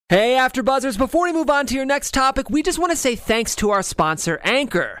Hey, AfterBuzzers, before we move on to your next topic, we just want to say thanks to our sponsor,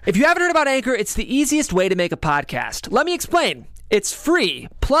 Anchor. If you haven't heard about Anchor, it's the easiest way to make a podcast. Let me explain. It's free.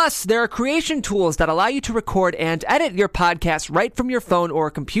 Plus, there are creation tools that allow you to record and edit your podcast right from your phone or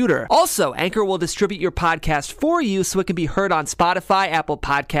computer. Also, Anchor will distribute your podcast for you so it can be heard on Spotify, Apple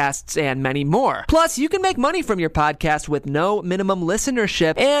Podcasts, and many more. Plus, you can make money from your podcast with no minimum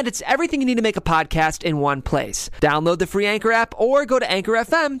listenership, and it's everything you need to make a podcast in one place. Download the free Anchor app or go to Anchor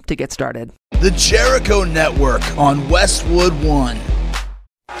FM to get started. The Jericho Network on Westwood One.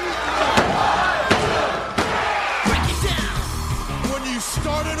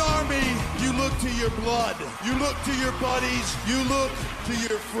 Start an army, you look to your blood, you look to your buddies, you look to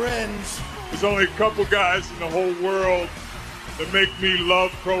your friends. There's only a couple guys in the whole world that make me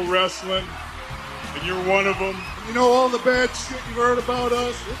love pro wrestling, and you're one of them. You know, all the bad shit you've heard about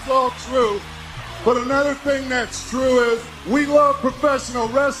us, it's all true. But another thing that's true is we love professional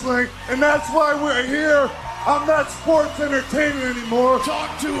wrestling, and that's why we're here. I'm not sports entertainment anymore.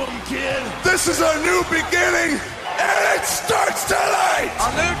 Talk to him, kid. This is a new beginning. And it starts tonight!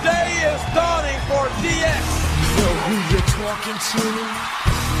 A new day is dawning for DX. Yo, who you talking to?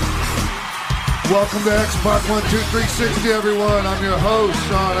 Welcome to X-Pac 12360, everyone. I'm your host,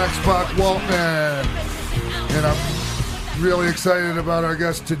 Sean X-Pac Waltman. And I'm really excited about our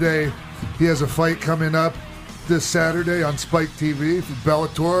guest today. He has a fight coming up this Saturday on Spike TV for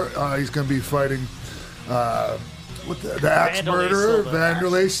Bellator. He's going to be fighting the Axe Murderer,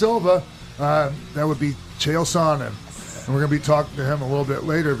 Wanderlei Silva. That would be Chael Sonnen, and we're going to be talking to him a little bit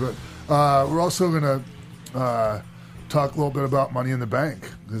later, but we're also going to talk a little bit about Money in the Bank,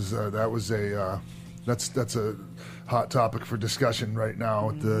 because that was that's a hot topic for discussion right now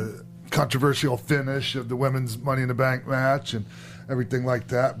with the controversial finish of the women's Money in the Bank match and everything like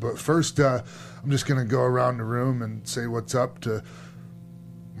that. But first, I'm just going to go around the room and say what's up to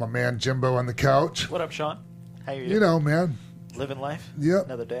my man Jimbo on the couch. What up, Sean? How you? You know, man. Living life? Yep.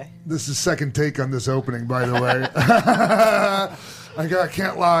 Another day? This is second take on this opening, by the way. I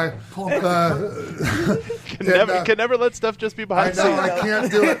can't lie. Can never let stuff just be behind the scenes. I can't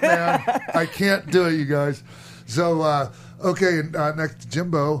do it, man. I can't do it, you guys. So, okay, next to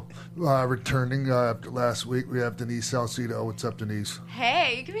Jimbo, returning after last week, we have Denise Salcido. What's up, Denise?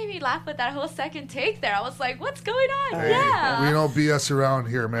 Hey, you can make me laugh with that whole second take there. I was like, what's going on? Hey, yeah. We don't BS around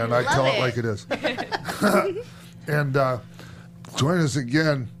here, man. I tell it like it is. And join us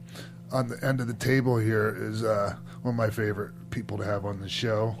again on the end of the table here is one of my favorite people to have on the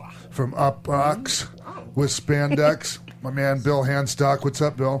show. From Upbox with Spandex, my man Bill Handstock. What's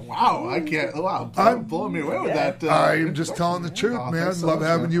up, Bill? Wow, I can't. Wow, I'm blowing me away with that. I'm just telling the truth, man. So love much,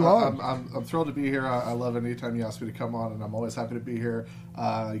 having man. you on. I'm thrilled to be here. I love anytime you ask me to come on, and I'm always happy to be here.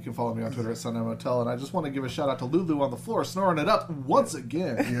 You can follow me on Twitter at Sunday Motel, and I just want to give a shout out to Lulu on the floor, snoring it up once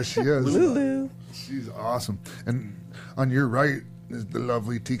again. Yes, she is. Lulu. She's awesome. And on your right is the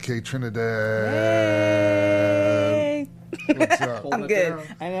lovely TK Trinidad. Hey. What's up? I'm good.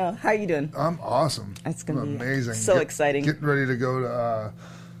 I know. How you doing? I'm awesome. That's going to be amazing. So exciting. Getting ready to go to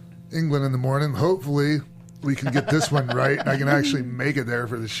England in the morning. Hopefully we can get this one right and I can actually make it there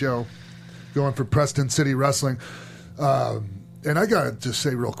for the show. Going for Preston City Wrestling. And I got to just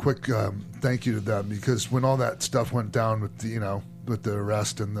say real quick, thank you to them, because when all that stuff went down with the, with the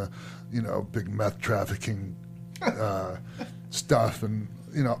arrest and the, big meth trafficking stuff and,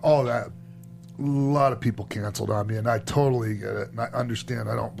 all that, a lot of people canceled on me, and I totally get it, and I understand.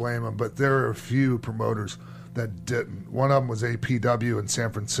 I don't blame them, but there are a few promoters that didn't. One of them was APW in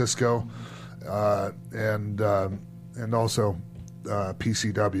San Francisco, and also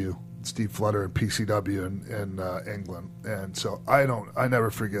PCW, Steve Flutter and PCW in England. And so I never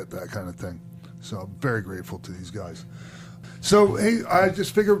forget that kind of thing. So I'm very grateful to these guys. So, hey, we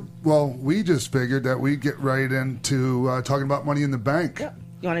just figured that we'd get right into talking about Money in the Bank. Yeah.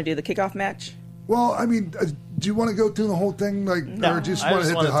 You want to do the kickoff match? Well, I mean, do you want to go through the whole thing, or just want to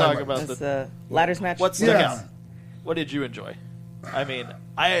hit the highlights? Talk about the ladders match. What stuck out? What did you enjoy? I mean,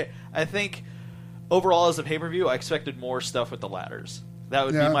 I think overall as a pay-per-view, I expected more stuff with the ladders. That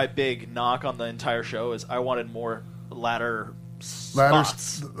would be my big knock on the entire show. Is I wanted more ladder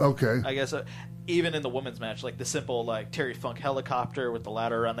spots. Okay. I guess even in the women's match, like the simple Terry Funk helicopter with the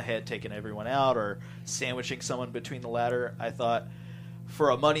ladder around the head taking everyone out, or sandwiching someone between the ladder. I thought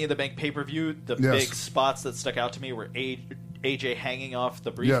for a Money in the Bank pay-per-view, the big spots that stuck out to me were AJ hanging off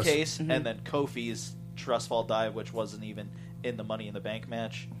the briefcase, and then Kofi's trust fall dive, which wasn't even in the Money in the Bank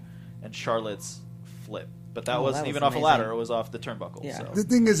match, and Charlotte's flip. But that wasn't even off a ladder. It was off the turnbuckle. Yeah. So. The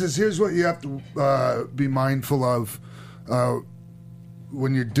thing is here's what you have to be mindful of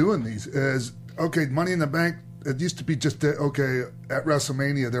when you're doing these is, okay, Money in the Bank it used to be just okay. At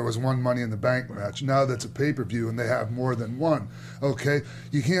WrestleMania, there was one Money in the Bank match. Now that's a pay-per-view, and they have more than one. Okay,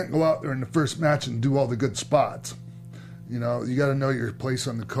 you can't go out there in the first match and do all the good spots. You know, you got to know your place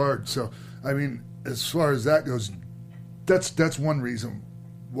on the card. So, I mean, as far as that goes, that's one reason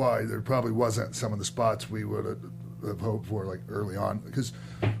why there probably wasn't some of the spots we would have hoped for, like early on, because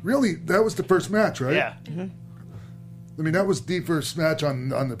really that was the first match, right? Yeah. Mm-hmm. I mean, that was the first match on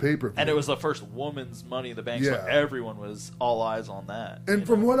the pay-per-view. And it was the first women's Money in the Bank, so everyone was all eyes on that. And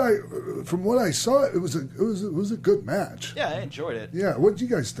from what I saw, it was a good match. Yeah, I enjoyed it. Yeah, what did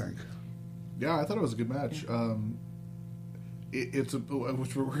you guys think? Yeah, I thought it was a good match.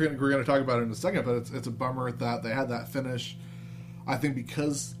 Which we're going to talk about it in a second, but it's a bummer that they had that finish. I think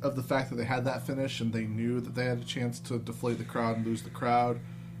because of the fact that they had that finish and they knew that they had a chance to deflate the crowd and lose the crowd,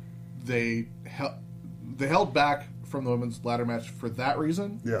 they held back from the women's ladder match for that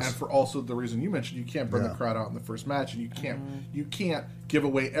reason, yes. And for also the reason you mentioned, you can't burn the crowd out in the first match, and you can't give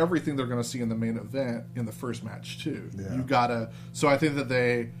away everything they're going to see in the main event in the first match too. Yeah. You gotta. So I think that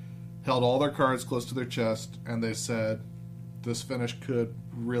they held all their cards close to their chest, and they said this finish could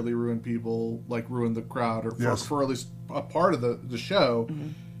really ruin people, like ruin the crowd, or for at least a part of the show. Mm-hmm.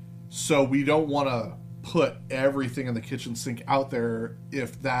 So we don't want to put everything in the kitchen sink out there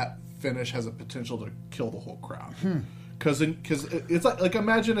if that finish has a potential to kill the whole crowd. Because it's like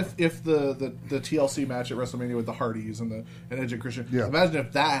imagine if the TLC match at WrestleMania with the Hardys and Edge and Christian, imagine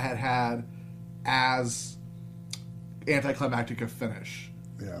if that had as anticlimactic a finish.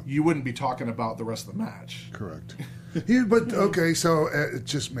 Yeah. You wouldn't be talking about the rest of the match. Correct. But okay, so it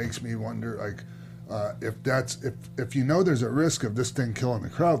just makes me wonder, like, if you know there's a risk of this thing killing the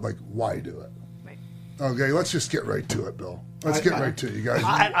crowd, like, why do it? Right. Okay, let's just get right to it, Bill. Let's get right to it, you guys.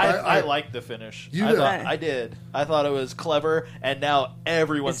 I liked the finish. I did. I thought it was clever, and now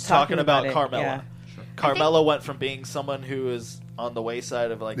everyone's talking about Carmella. Yeah. Sure. Carmella went from being someone who is on the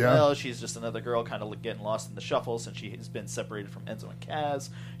wayside of, like, well, she's just another girl kind of getting lost in the shuffle since she has been separated from Enzo and Kaz.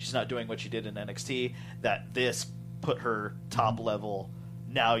 She's not doing what she did in NXT. That this put her top level.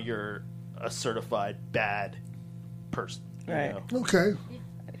 Now you're a certified bad person. Right. You know? Okay.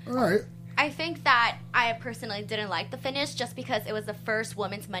 All right. I think that I personally didn't like the finish just because it was the first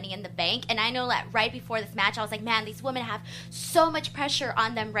women's Money in the Bank. And I know that right before this match, I was like, man, these women have so much pressure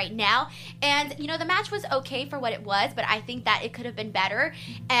on them right now. And, you know, the match was okay for what it was, but I think that it could have been better.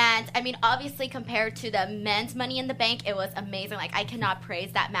 And, I mean, obviously compared to the men's Money in the Bank, it was amazing. Like, I cannot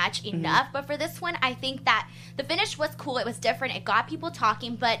praise that match enough. But for this one, I think that the finish was cool. It was different. It got people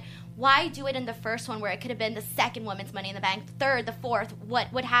talking. But why do it in the first one where it could have been the second women's Money in the Bank, the third, the fourth,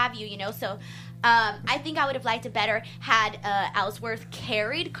 what have you, you know? So I think I would have liked it better had Ellsworth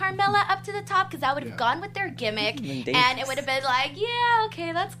carried Carmella up to the top, because that would have gone with their gimmick, and it would have been like, yeah,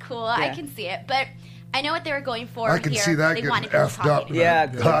 okay, that's cool. I can see it. But I know what they were going for here. I can see that they getting effed up in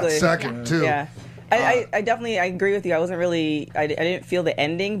a hot second, too. Yeah. I definitely agree with you. I didn't feel the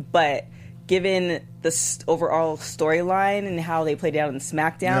ending, but given the overall storyline and how they played it out in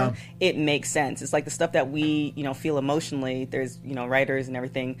SmackDown, it makes sense. It's like the stuff that we, feel emotionally. There's, writers and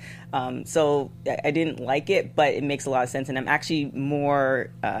everything. So I didn't like it, but it makes a lot of sense. And I'm actually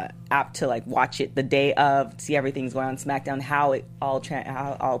more apt to watch it the day of, see everything's going on SmackDown, how it all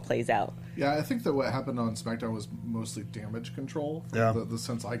plays out. Yeah, I think that what happened on SmackDown was mostly damage control. The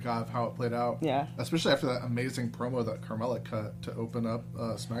sense I got of how it played out. Yeah. Especially after that amazing promo that Carmella cut to open up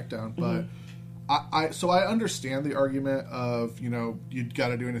SmackDown. But So I understand the argument of, you got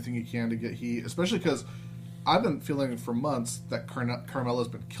to do anything you can to get heat, especially because I've been feeling for months that Carmella's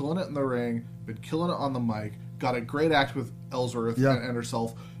been killing it in the ring, been killing it on the mic, got a great act with Ellsworth and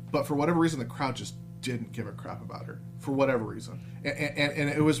herself, but for whatever reason, the crowd just didn't give a crap about her, for whatever reason. And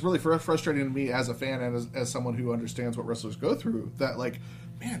it was really frustrating to me as a fan and as someone who understands what wrestlers go through, that,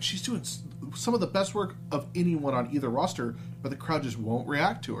 man, she's doing some of the best work of anyone on either roster, but the crowd just won't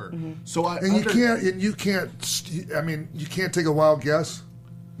react to her. Mm-hmm. So you can't take a wild guess.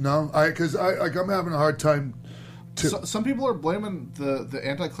 No, because I'm having a hard time. Some people are blaming the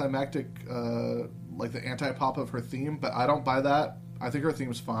anticlimactic, the anti-pop of her theme, but I don't buy that. I think her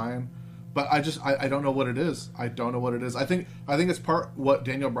theme's fine, but I don't know what it is. I don't know what it is. I think it's part what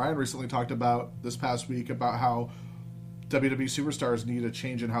Daniel Bryan recently talked about this past week about how WWE superstars need a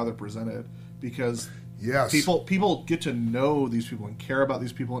change in how they're presented, because people get to know these people and care about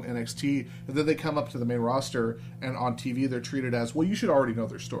these people in NXT, and then they come up to the main roster and on TV they're treated as, well, you should already know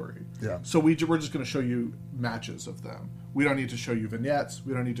their story. Yeah. So we're just going to show you matches of them. We don't need to show you vignettes.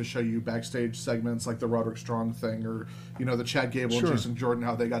 We don't need to show you backstage segments like the Roderick Strong thing, or the Chad Gable and Jason Jordan,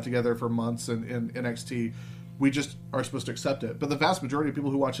 how they got together for months in NXT. We just are supposed to accept it. But the vast majority of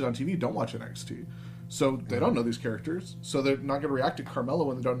people who watch it on TV don't watch NXT. So they don't know these characters, so they're not going to react to Carmella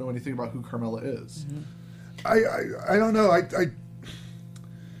when they don't know anything about who Carmella is. I don't know.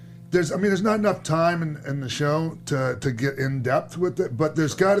 There's not enough time in the show to get in depth with it, but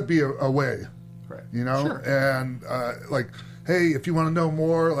there's got to be a way, Right. you know. Sure. And hey, if you want to know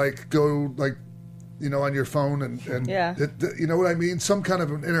more, go on your phone and you know what I mean, some kind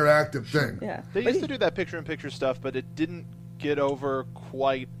of an interactive thing. Yeah. They used to do that picture-in-picture stuff, but it didn't get over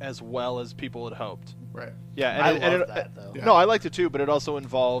quite as well as people had hoped. Right. Yeah, I love that, though. No, I liked it too, but it also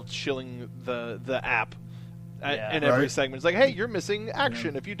involved shilling the app in every segment. It's like, hey, you're missing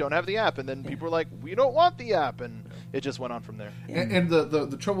action if you don't have the app, and then people were like, we don't want the app, and it just went on from there. And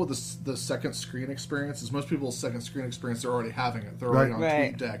the trouble with the second screen experience is most people's second screen experience, they're already having it. They're already on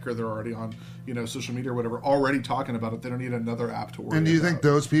TweetDeck, or they're already on social media or whatever, already talking about it. They don't need another app to worry about. And do you think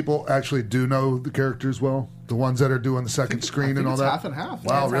those people actually do know the characters well? The ones that are doing the second screen and all that? Half and half.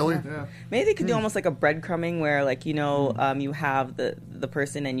 Wow, really? Yeah. Maybe they could do almost like a breadcrumbing where, you have the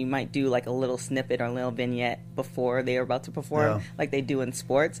person and you might do like a little snippet or a little vignette before they are about to perform, like they do in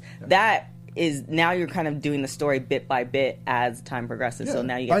sports. Yeah. That is, now you're kind of doing the story bit by bit as time progresses. Yeah. So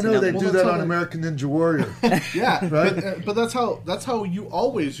now you get to know. I know they do that on American Ninja Warrior. Yeah, right? But that's how you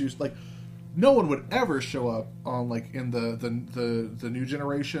always use, no one would ever show up on in the new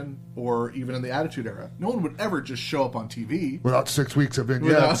generation or even in the Attitude Era. No one would ever just show up on TV without 6 weeks of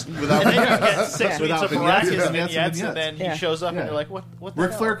vignettes. Without and then you get 6 weeks of miraculous vignettes, and then he shows up, and you're like, what the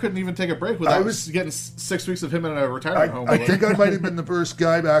Ric hell? Flair couldn't even take a break without getting 6 weeks of him in a retirement home. I think I might have been the first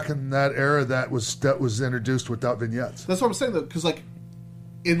guy back in that era that was introduced without vignettes. That's what I'm saying, though, because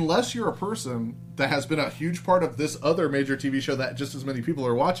unless you're a person that has been a huge part of this other major TV show that just as many people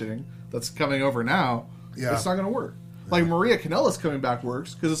are watching, that's coming over now, it's not going to work. Maria Kanellis coming back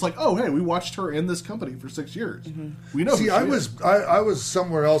works because it's oh, hey, we watched her in this company for 6 years. Mm-hmm. We know. See, I was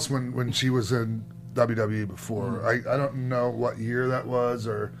somewhere else when she was in WWE before. I don't know what year that was,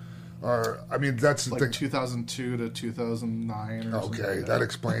 or I mean, that's the thing. 2002 to 2009. Or something like that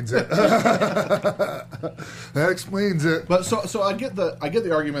explains it. That explains it. But so I get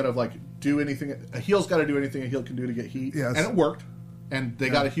the argument of do anything a heel's got to do anything a heel can do to get heat, and it worked. And they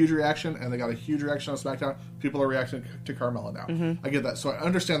got a huge reaction, and they got a huge reaction on SmackDown. People are reacting to Carmella now. Mm-hmm. I get that. So I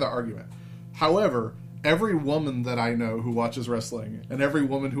understand that argument. However, every woman that I know who watches wrestling, and every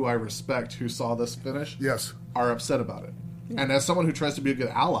woman who I respect who saw this finish, are upset about it. Yeah. And as someone who tries to be a good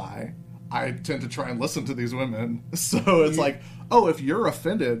ally, I tend to try and listen to these women. So it's if you're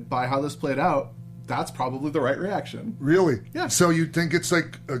offended by how this played out, that's probably the right reaction. Really? Yeah. So you think it's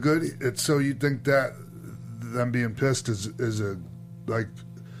so you think that them being pissed is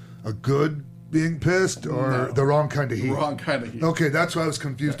a good being pissed, or the wrong kind of heat? Wrong kind of heat. Okay, that's why I was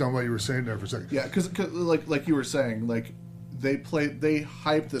confused on what you were saying there for a second. Yeah, because like you were saying, they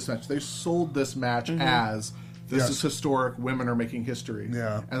hyped this match. They sold this match as this is historic. Women are making history.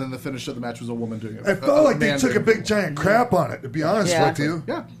 Yeah, and then the finish of the match was a woman doing it. I felt like they took a big giant crap on it. To be honest with you.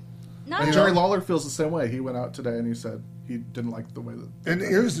 Yeah. And Jerry Lawler feels the same way. He went out today and he said he didn't like the way that. And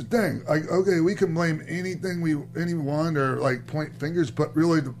here's the thing: okay, we can blame anyone or point fingers, but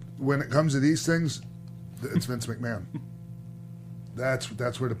really, when it comes to these things, it's Vince McMahon. That's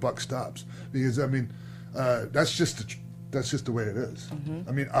where the buck stops, because I mean, that's just the way it is. Mm-hmm.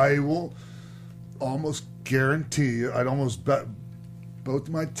 I mean, I will almost guarantee you, I'd almost bet both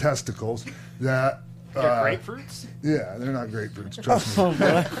my testicles that. They're grapefruits? Yeah, they're not grapefruits. Trust me.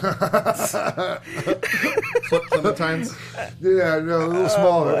 Clementines? Yeah, no, a little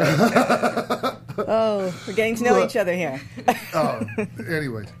smaller. We're getting to know each other here.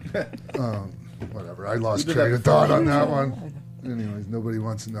 Anyways, whatever. I lost train of thought on that one. Anyways, nobody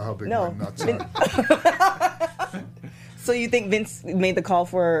wants to know how big my nuts are. So you think Vince made the call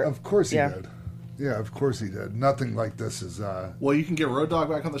for? Of course he did. Yeah, of course he did. Nothing like this is... Well, you can get Road Dogg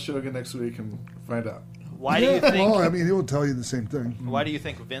back on the show again next week and find out. Why do you think... Well, I mean, he will tell you the same thing. Why do you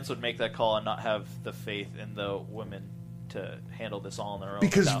think Vince would make that call and not have the faith in the women to handle this all on their own?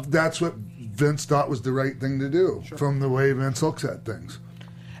 Because that's what Vince thought was the right thing to do, from the way Vince looks at things.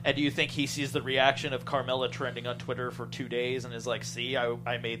 And do you think he sees the reaction of Carmella trending on Twitter for 2 days and is like, see,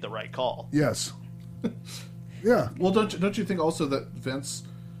 I made the right call? Yes. Yeah. Well, don't you think also that Vince,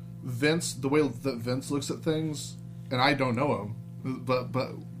 the way that Vince looks at things, and I don't know him, but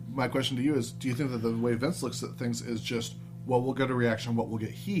my question to you is, do you think that the way Vince looks at things is just, well, we'll get a reaction, what will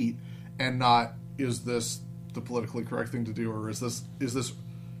get heat, and not, is this the politically correct thing to do, or is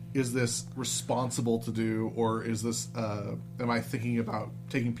this responsible to do, or is this am I thinking about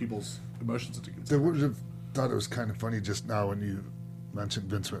taking people's emotions into consideration? I would have thought it was kind of funny just now when you mentioned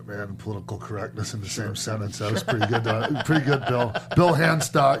Vince McMahon and political correctness in the same sentence. That was pretty good. Pretty good, Bill. Bill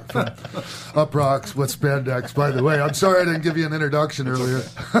Handstock from Up Rocks with Spandex. By the way, I'm sorry I didn't give you an introduction earlier.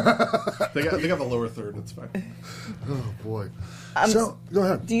 Okay. They got the lower third. It's fine. Oh boy. So go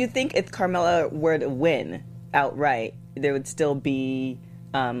ahead. Do you think if Carmella were to win outright, there would still be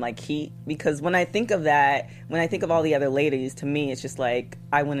like heat? Because when I think of that, when I think of all the other ladies, to me it's just like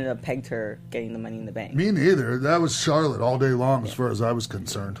I wouldn't have pegged her getting the Money in the Bank. Me neither. That was Charlotte all day long, as far as I was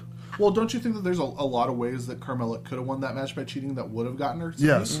concerned. Well, don't you think that there's a lot of ways that Carmella could have won that match by cheating that would have gotten her?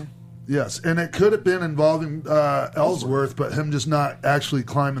 Yes. Yeah. Yes, and it could have been involving Ellsworth, but him just not actually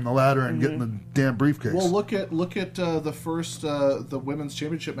climbing the ladder and getting the damn briefcase. Well, look at the first the women's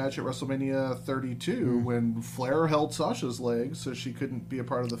championship match at WrestleMania 32 when Flair held Sasha's leg so she couldn't be a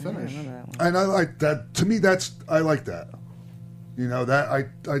part of the finish. And I like that. To me, I like that. You know, that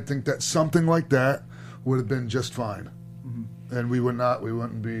I think that something like that would have been just fine, and we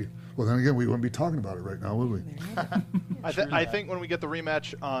wouldn't be. Well, then again, we wouldn't be talking about it right now, would we? I think when we get the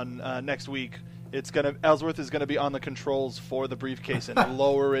rematch on next week, Ellsworth is gonna be on the controls for the briefcase and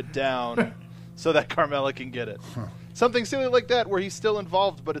lower it down so that Carmella can get it. Huh. Something silly like that, where he's still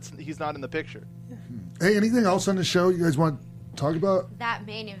involved, but he's not in the picture. Hey, anything else on the show you guys want to talk about? That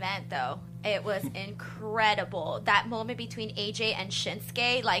main event, though, it was incredible. That moment between AJ and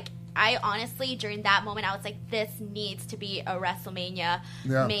Shinsuke, like. I honestly, during that moment, I was like, this needs to be a WrestleMania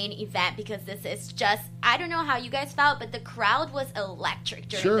main event because this is just, I don't know how you guys felt, but the crowd was electric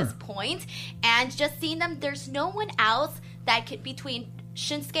during this point. And just seeing them, there's no one else that could, between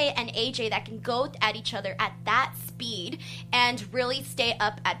Shinsuke and AJ, that can go at each other at that speed and really stay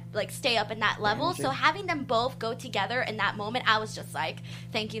up in that level. So having them both go together in that moment, I was just like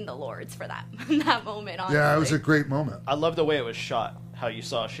thanking the Lords for that moment. Honestly. Yeah, it was a great moment. I love the way it was shot. How you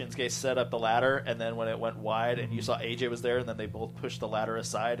saw Shinsuke set up the ladder, and then when it went wide, and you saw AJ was there, and then they both pushed the ladder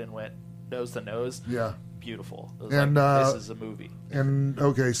aside and went nose to nose. Yeah, beautiful. It was and this is a movie. And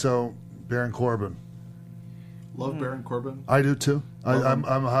okay, so Baron Corbin. Love Baron Corbin. I do too. I'm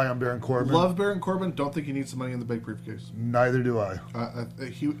high on Baron Corbin. Love Baron Corbin. Don't think he needs the Money in the Bank briefcase. Neither do I.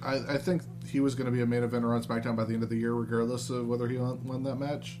 I think he was going to be a main eventer on SmackDown by the end of the year, regardless of whether he won that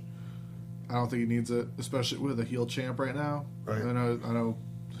match. I don't think he needs it, especially with a heel champ right now. Right. I know.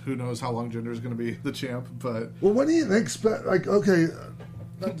 Who knows how long Jinder is going to be the champ, but well, what do you think? Like, okay,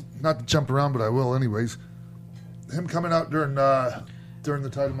 not to jump around, but I will anyways. Him coming out during the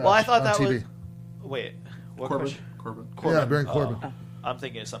title match. Well, I thought on that TV. was. Wait, what Corbin. Yeah, Baron Corbin. I'm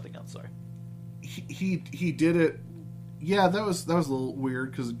thinking of something else. Sorry. He did it. Yeah, that was a little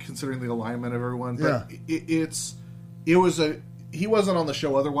weird because considering the alignment of everyone. But yeah. He wasn't on the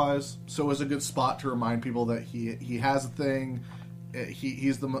show otherwise, so it was a good spot to remind people that he has a thing.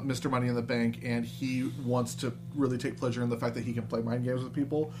 He's the Mr. Money in the Bank, and he wants to really take pleasure in the fact that he can play mind games with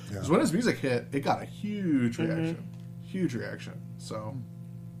people. Because when his music hit, it got a huge reaction. Huge reaction. So,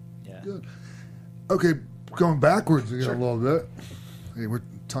 yeah. Good. Okay, going backwards again a little bit. Hey, we're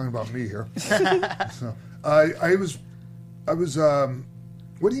talking about me here. So, I was.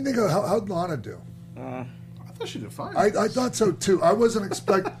 What do you think of how'd Lana do? I thought she did fine. I thought so too. I wasn't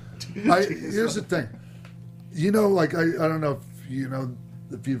expecting. Here's the thing. You know, like I don't know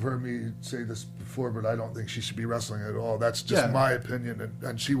if you've heard me say this before, but I don't think she should be wrestling at all. That's just my opinion,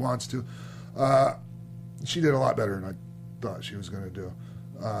 and she wants to. She did a lot better than I thought she was going to do.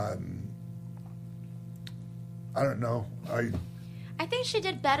 I don't know. I think she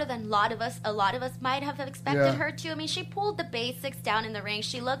did better than a lot of us might have expected her to. I mean, she pulled the basics down in the ring.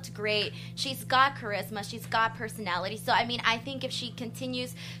 She looked great. She's got charisma. She's got personality. So, I mean, I think if she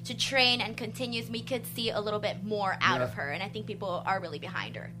continues to train and continues, we could see a little bit more out of her. And I think people are really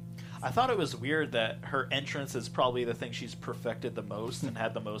behind her. I thought it was weird that her entrance is probably the thing she's perfected the most and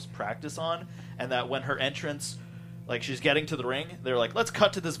had the most practice on. And that when her entrance, like she's getting to the ring, they're like, let's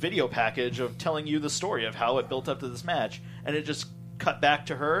cut to this video package of telling you the story of how it built up to this match. And it just cut back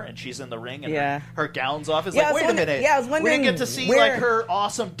to her, and she's in the ring, and her gown's off. It's like, wait a minute. Yeah, I was wondering we didn't get to see like her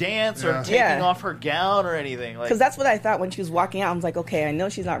awesome dance or taking off her gown or anything. Because that's what I thought when she was walking out. I was like, okay, I know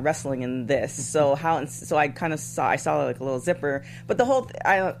she's not wrestling in this, so how? So I kind of saw like a little zipper, but the whole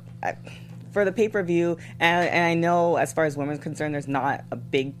for the pay-per-view, and I know as far as women's concerned, there's not a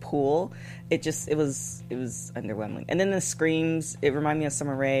big pool. It was underwhelming. And then the screams, it reminded me of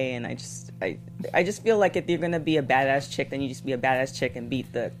Summer Rae, and I just feel like if you're gonna be a badass chick, then you just be a badass chick and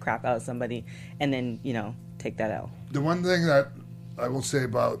beat the crap out of somebody, and then take that out. The one thing that I will say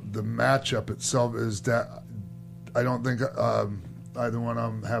about the matchup itself is that I don't think either one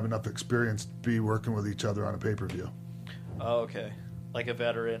of them have enough experience to be working with each other on a pay-per-view. Oh, okay, like a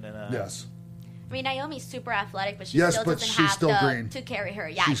veteran and a yes. I mean, Naomi's super athletic, but she Yes, still but doesn't she's have still green. to carry her.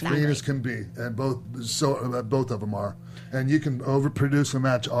 Yeah, She's exactly. green as can be, and both of them are. And you can overproduce a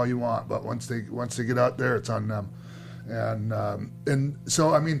match all you want, but once they get out there, it's on them. And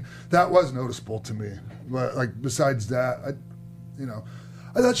so I mean that was noticeable to me. But like besides that,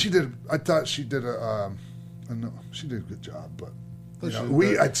 I thought she did a good job, but.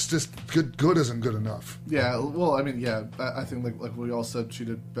 It's just good isn't good enough. Yeah, well, I mean, yeah, I think like we all said, she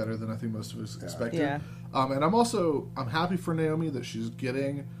did better than I think most of us expected. Yeah. And I'm happy for Naomi that she's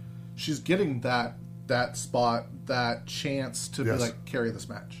getting that spot, that chance to be like carry this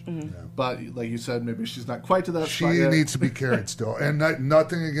match. Mm-hmm. Yeah. But like you said, maybe she's not quite to that She spot yet. needs to be carried still, and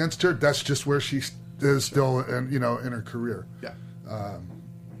nothing against her. That's just where she is still, in her career. Yeah.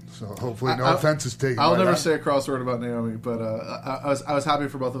 So hopefully, no offense is taken. I'll never say a cross word about Naomi, but I was happy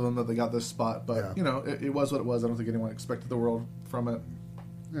for both of them that they got this spot. But it was what it was. I don't think anyone expected the world from it.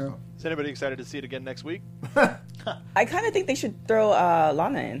 Yeah. Is anybody excited to see it again next week? I kind of think they should throw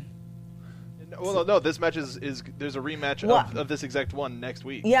Lana in. Well, no. This match is there's a rematch of this exact one next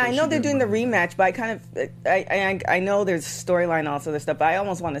week. Yeah, I know they're doing the rematch, but I kind of I know there's storyline also there's stuff, but I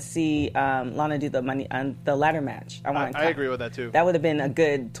almost want to see Lana do the money on the ladder match. I agree with that too. That would have been a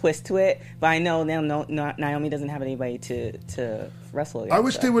good twist to it, but I know Naomi doesn't have anybody to wrestle against. I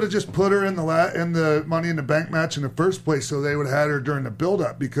wish they would have just put her in the Money in the Bank match in the first place, so they would have had her during the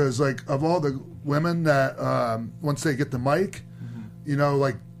build-up. Because like of all the women that once they get the mic,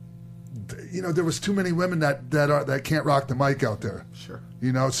 there was too many women that can't rock the mic out there. Sure.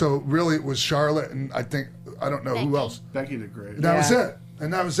 So really it was Charlotte and I don't know who else. Becky did great. And that was it.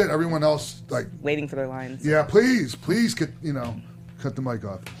 And that was it. Everyone else like waiting for their lines. Yeah, please get cut the mic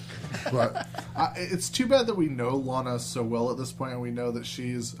off. But it's too bad that we know Lana so well at this point, and we know that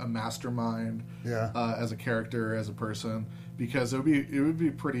she's a mastermind. As a character, as a person, because it would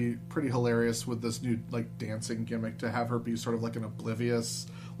be pretty hilarious with this new like dancing gimmick to have her be sort of like an oblivious,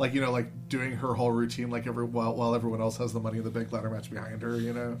 like doing her whole routine like while everyone else has the Money in the Bank ladder match behind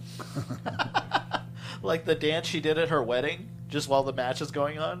her. Like the dance she did at her wedding, just while the match is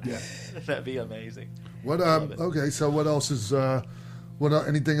going on. Yeah, that'd be amazing. What? Okay, so what else is?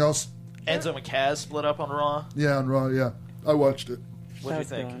 Anything else? Enzo and Kaz split up on Raw. Yeah, on Raw. Yeah, I watched it. What did you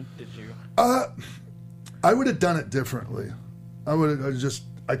think? Did you? I would have done it differently.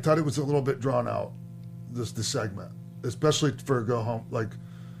 I thought it was a little bit drawn out. The segment, especially for a go home. Like,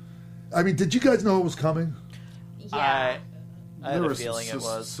 I mean, did you guys know it was coming? Yeah. I had a feeling it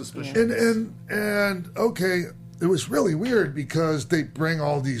was. Suspicion. And okay, it was really weird because they bring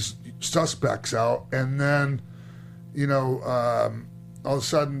all these suspects out, and then all of a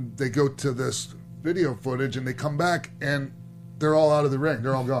sudden they go to this video footage and they come back and they're all out of the ring.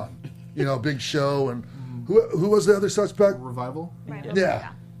 They're all gone. Big Show and who was the other suspect? Revival. Yeah.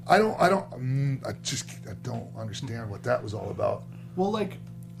 I don't understand what that was all about. Well, like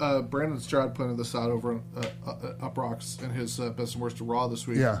Brandon Stroud pointed this out over Up Rocks in his Best and Worst of Raw this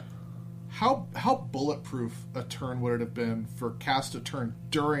week. Yeah. How bulletproof a turn would it have been for Cass to turn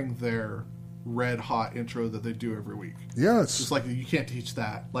during their red hot intro that they do every week? Yeah, it's just like you can't teach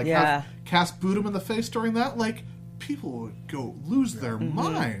that. Like, yeah. Have Cass boot him in the face during that, like people would go lose their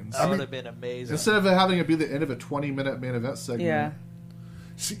minds. That would have been amazing. Instead of having it be the end of a 20-minute main event segment. Yeah.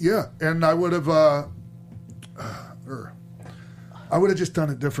 Yeah, and I would have just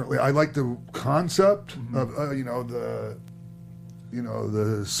done it differently. I like the concept of the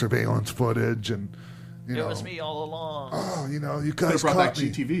surveillance footage and it was me all along. Oh, you guys brought caught back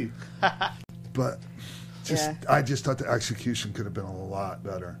GTV. But I just thought the execution could have been a lot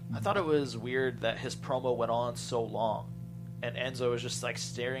better. I thought it was weird that his promo went on so long, and Enzo was just like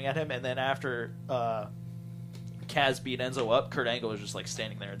staring at him, and then after Kaz beat Enzo up, Kurt Angle was just like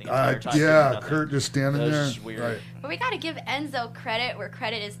standing there the entire time. Yeah, Kurt just standing there. Just weird. Right. But we got to give Enzo credit where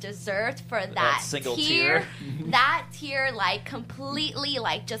credit is deserved for that single tier. That tier, like, completely,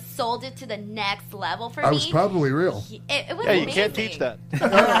 like, just sold it to the next level for me. I was probably real. It was you amazing. can't teach that.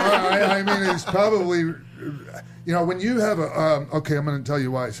 I mean, it's probably, when you have okay, I'm going to tell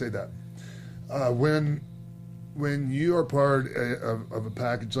you why I say that. When you are part of a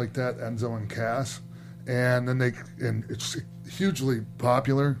package like that, Enzo and Cass, and then it's hugely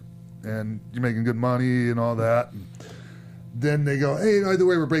popular, and you're making good money and all that. And then they go, hey, by the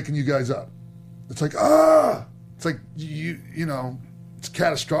way, we're breaking you guys up. It's like, it's like it's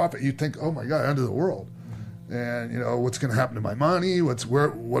catastrophic. You think, oh my God, end of the world, and what's going to happen to my money?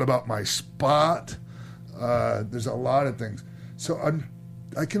 What about my spot? There's a lot of things. So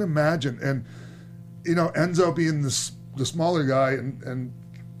I can imagine, and Enzo being the smaller guy, and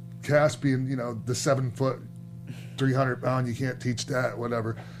Cass being, the 7 foot, 300 pound, you can't teach that,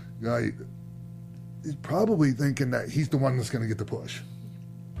 whatever. he's probably thinking that he's the one that's going to get the push.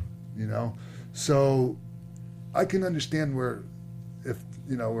 You know, so I can understand where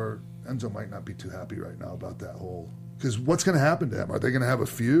Enzo might not be too happy right now about that whole, because what's going to happen to him? Are they going to have a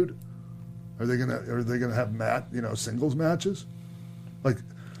feud? Are they going to have singles matches? Like,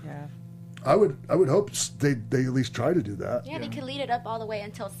 yeah. I would hope they at least try to do that. Yeah, they could lead it up all the way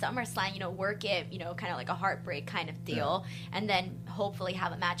until SummerSlam, work it, kind of like a heartbreak kind of deal, and then hopefully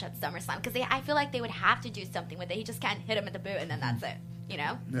have a match at SummerSlam. Because I feel like they would have to do something with it. He just can't hit him at the boot, and then that's it,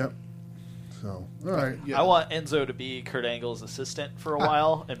 Yep. So, all right. Yeah. I want Enzo to be Kurt Angle's assistant for a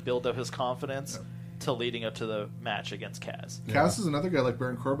while and build up his confidence till leading up to the match against Kaz. Kaz is another guy like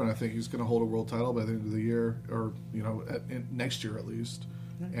Baron Corbin. I think he's going to hold a world title by the end of the year, or next year at least.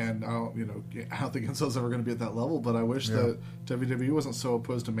 And I don't think Enzo's ever going to be at that level. But I wish that WWE wasn't so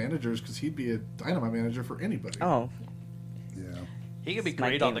opposed to managers, because he'd be a Dynamite manager for anybody. Oh, yeah. He could be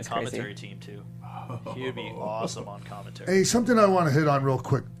great on the commentary team too. He would be awesome on commentary. Hey, something I want to hit on real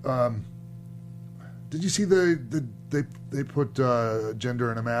quick. Did you see they put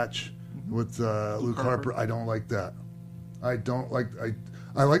Gender in a match with Luke Harper? I don't like that. I don't like.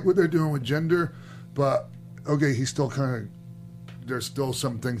 I like what they're doing with Gender, but okay, he's still kind of. There's still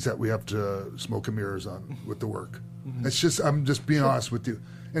some things that we have to smoke and mirrors on with the work. Mm-hmm. It's just, I'm just being honest with you.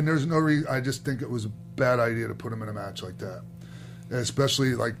 And there's no reason, I just think it was a bad idea to put him in a match like that. And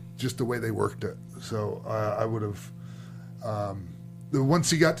especially like just the way they worked it. So I would have, once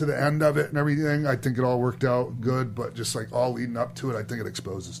he got to the end of it and everything, I think it all worked out good. But just like all leading up to it, I think it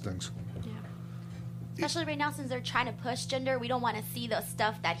exposes things. Especially right now, since they're trying to push Gender, we don't want to see the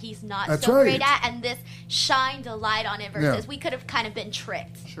stuff that he's not That's so right. great at, and this shined a light on it versus we could have kind of been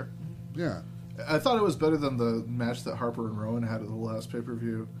tricked. Sure. Yeah. I thought it was better than the match that Harper and Rowan had at the last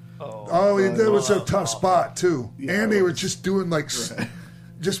pay-per-view. That was a tough spot, too. Yeah, and they were just doing, like,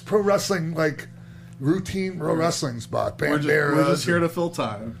 just pro wrestling, like, routine pro wrestling spot. We're just here to fill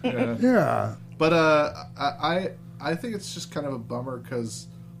time. Yeah. Yeah. But I think it's just kind of a bummer, because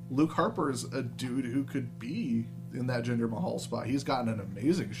Luke Harper is a dude who could be in that Jinder Mahal spot. He's gotten an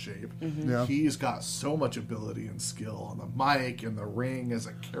amazing shape. Mm-hmm. Yeah. He's got so much ability and skill on the mic and the ring as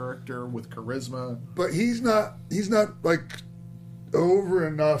a character with charisma. But he's not like over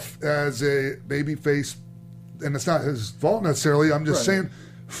enough as a baby face, and it's not his fault necessarily. I'm just saying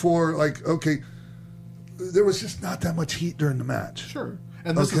for like, okay, there was just not that much heat during the match. Sure.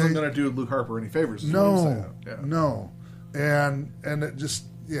 And this isn't going to do Luke Harper any favors. No. And it just,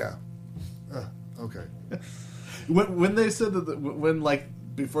 okay. When they said that, when like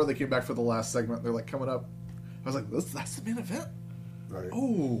before they came back for the last segment, they're like coming up. I was like, that's the main event. Right.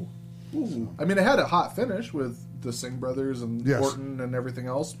 Ooh. I mean, it had a hot finish with the Singh brothers and Orton and everything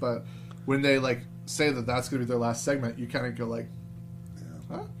else, but when they like say that that's going to be their last segment, you kind of go like,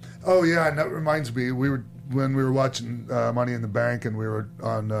 huh? Oh yeah, and that reminds me, when we were watching Money in the Bank, and we were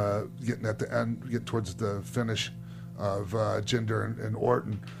on getting at the end, getting towards the finish of Jinder and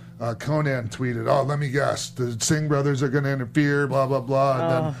Orton. Conan tweeted, "Oh, let me guess, the Singh brothers are going to interfere, blah blah blah." And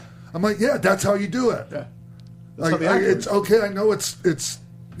then I'm like, "Yeah, that's how you do it." Yeah, like, it's okay. I know it's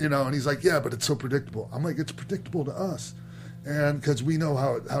and he's like, "Yeah, but it's so predictable." I'm like, "It's predictable to us, and because we know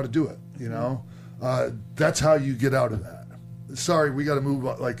how to do it. That's how you get out of that." Sorry, we got to move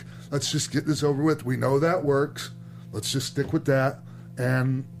on. Like, let's just get this over with. We know that works. Let's just stick with that,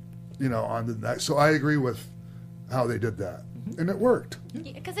 and on to the next. So I agree with how they did that. And it worked.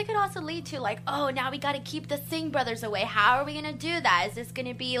 Because it could also lead to, like, oh, now we got to keep the Singh brothers away. How are we going to do that? Is this going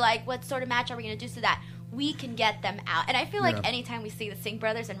to be, like, what sort of match are we going to do so that we can get them out? And I feel like anytime we see the Singh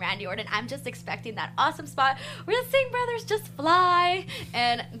brothers and Randy Orton, I'm just expecting that awesome spot where the Singh brothers just fly.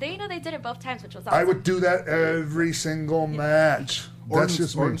 And they did it both times, which was awesome. I would do that every single match. That's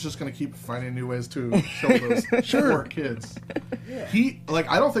just me. Orton's just going to keep finding new ways to show those poor kids.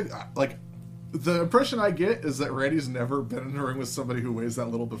 I don't think, the impression I get is that Randy's never been in a ring with somebody who weighs that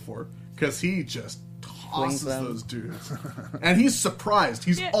little before, because he just tosses those dudes, and he's surprised.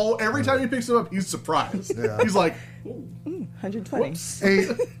 He's every time he picks him up, he's surprised. Yeah. He's like, 120. Hey,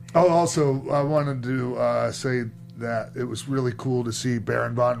 also, I wanted to say that it was really cool to see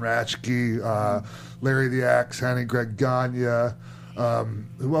Baron Von Raschke, Larry the Axe, Henny Greg Gagne.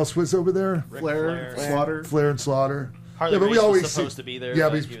 Who else was over there? Flair, Slaughter. Flair and Slaughter. Harley Race was supposed to be there. Yeah,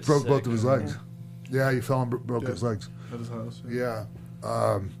 but he broke both of his legs. Yeah, he fell and broke his legs. At his house. Yeah.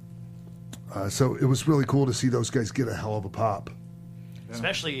 So it was really cool to see those guys get a hell of a pop. Yeah.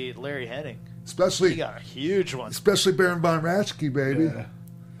 Especially Larry Hennig. He got a huge one. Especially Baron Von Raschke, baby. Yeah.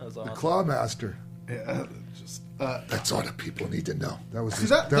 That was awesome. The Clawmaster. Yeah. That's all the people need to know. That was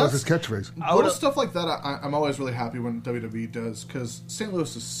that was his catchphrase. Little stuff like that, I'm always really happy when WWE does, because St.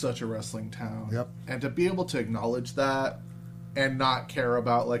 Louis is such a wrestling town. Yep. And to be able to acknowledge that and not care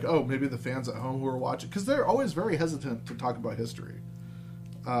about, like, oh, maybe the fans at home who are watching, because they're always very hesitant to talk about history.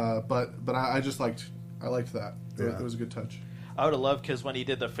 But I liked that. It was a good touch. I would have loved, because when he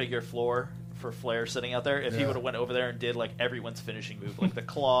did the figure floor for Flair sitting out there, if he would have went over there and did like everyone's finishing move, like the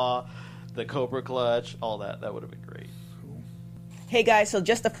claw, the Cobra Clutch, all that would have been great. Hey guys, so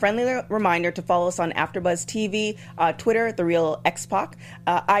just a friendly reminder to follow us on AfterBuzz TV, Twitter, The Real X-Pac,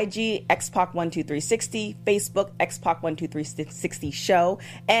 IG, X-Pac12360, Facebook, X-Pac12360 Show,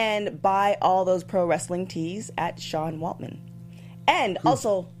 and buy all those pro wrestling tees at Sean Waltman. And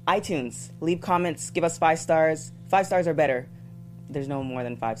also, iTunes. Leave comments, give us 5 stars. 5 stars or better. There's no more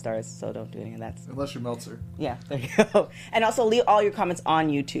than 5 stars, so don't do any of that. Unless you're Meltzer. Yeah, there you go. And also leave all your comments on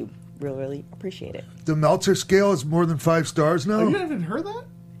YouTube. Really appreciate it. The Meltzer scale is more than 5 stars now? Oh, you haven't heard that?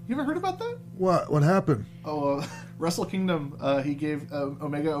 You haven't heard about that? What happened? Oh, Wrestle Kingdom, he gave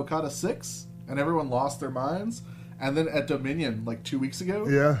Omega Okada 6, and everyone lost their minds. And then at Dominion, like 2 weeks ago,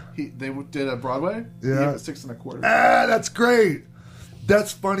 they did a Broadway. Yeah, he gave it 6.25. That's great.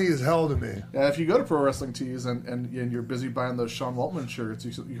 That's funny as hell to me. Yeah, if you go to Pro Wrestling Tees and you're busy buying those Sean Waltman shirts,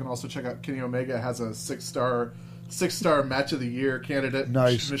 you can also check out Kenny Omega has a 6-star Match of the Year candidate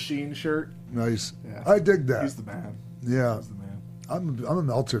machine shirt. Nice. Yeah. I dig that. He's the man. Yeah. He's the man. I'm a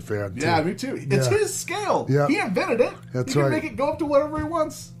Meltzer fan, too. Yeah, me too. It's his scale. Yeah. He invented it. That's he can right. make it go up to whatever he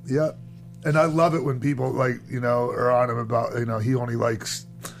wants. Yeah. And I love it when people, are on him about, he only likes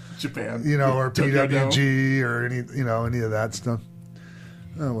Japan. Or PWG or any of that stuff.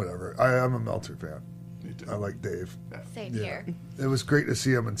 Whatever. I'm a Meltzer fan. Me too. I like Dave. Same here. It was great to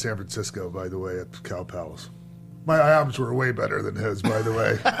see him in San Francisco, by the way, at Cow Palace. My albums were way better than his, by the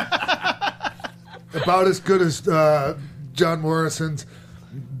way. About as good as John Morrison's,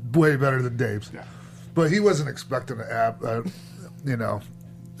 way better than Dave's. Yeah. But he wasn't expecting to ab he wasn't off.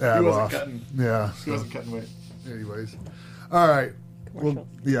 Cutting. Yeah. He wasn't cutting weight. Anyways. All right. Well,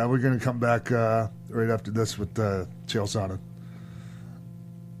 we're going to come back right after this with Chael Sonnen.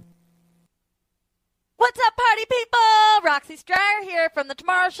 What's up, party people? Roxy Stryer here from The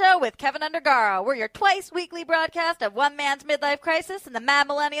Tomorrow Show with Kevin Undergaro. We're your twice-weekly broadcast of one man's midlife crisis and the mad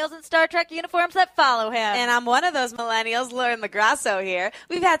millennials in Star Trek uniforms that follow him. And I'm one of those millennials, Lauren LaGrasso here.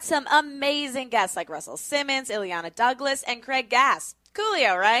 We've had some amazing guests like Russell Simmons, Ileana Douglas, and Craig Gass.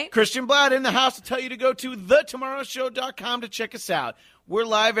 Coolio, right? Christian Blatt in the house to tell you to go to thetomorrowshow.com to check us out. We're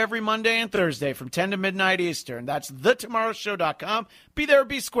live every Monday and Thursday from 10 to midnight Eastern. That's thetomorrowshow.com. Be there or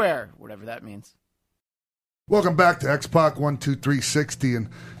be square, whatever that means. Welcome back to X-Pac 12360, and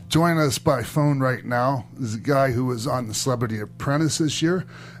joining us by phone right now is a guy who was on The Celebrity Apprentice this year,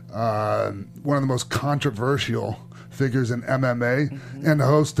 one of the most controversial figures in MMA, and the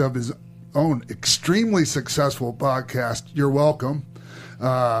host of his own extremely successful podcast, You're Welcome.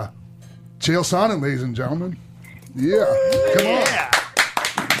 Chael Sonnen, ladies and gentlemen. Yeah, come on.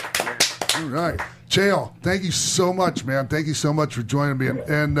 All right. Chael, thank you so much, man. Thank you so much for joining me.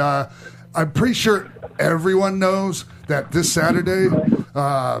 And I'm pretty sure everyone knows that this Saturday,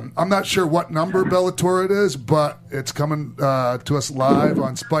 I'm not sure what number Bellator it is, but it's coming to us live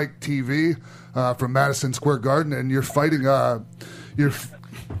on Spike TV from Madison Square Garden, and you're fighting Vanderlei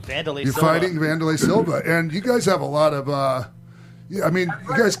Silva. Fighting Vanderlei Silva, and you guys have a lot of. You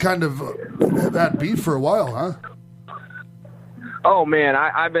guys kind of have had beef for a while, huh? Oh, man,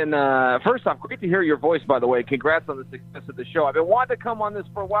 I've been, first off, great to hear your voice, by the way. Congrats on the success of the show. I've been wanting to come on this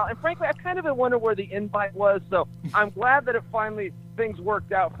for a while, and frankly, I've kind of been wondering where the invite was, so I'm glad that things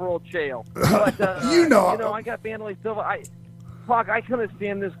worked out for old Chael. But, I got Vanderlei Silva. I couldn't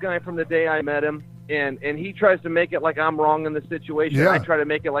stand this guy from the day I met him, and he tries to make it like I'm wrong in the situation. Yeah. I try to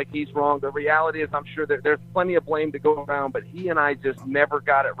make it like he's wrong. The reality is I'm sure that there's plenty of blame to go around, but he and I just never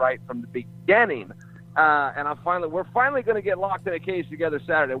got it right from the beginning. And we're finally going to get locked in a cage together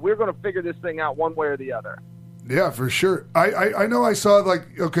Saturday. We're going to figure this thing out one way or the other. Yeah, for sure. I know I saw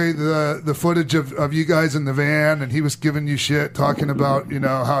the footage of you guys in the van, and he was giving you shit, talking about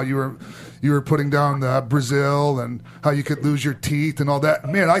how you were putting down Brazil and how you could lose your teeth and all that.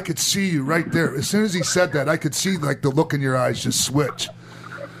 Man, I could see you right there. As soon as he said that, I could see the look in your eyes just switch.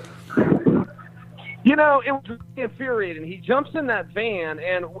 It was really infuriating. He jumps in that van,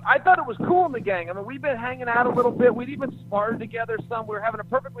 and I thought it was cool in the gang. I mean, we've been hanging out a little bit. We'd even sparred together some. We were having a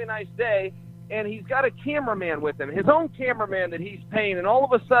perfectly nice day, and he's got a cameraman with him, his own cameraman that he's paying, and all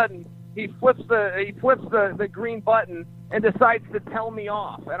of a sudden he flips the green button and decides to tell me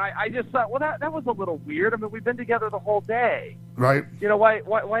off. And I just thought, well, that was a little weird. I mean, we've been together the whole day. Right. You know,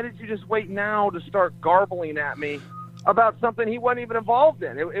 why did you just wait now to start garbling at me about something he wasn't even involved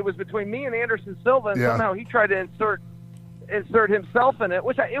in? It was between me and Anderson Silva, and somehow he tried to insert himself in it,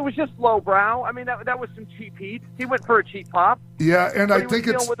 it was just lowbrow. I mean, that was some cheap heat. He went for a cheap pop. Yeah, and I think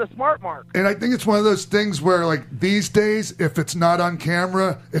it's with a smart mark. And I think it's one of those things where, like, these days, if it's not on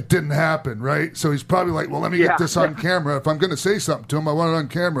camera, it didn't happen, right? So he's probably like, well, let me get this on camera. If I'm going to say something to him, I want it on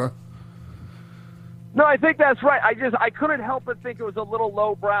camera. No, I think that's right. I couldn't help but think it was a little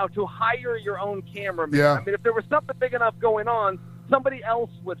lowbrow to hire your own cameraman. Yeah. I mean, if there was something big enough going on, somebody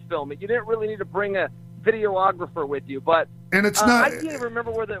else would film it. You didn't really need to bring a videographer with you, but it's not. I can't even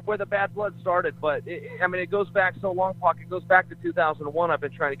remember where the bad blood started, but it goes back so long, Puck. It goes back to 2001. I've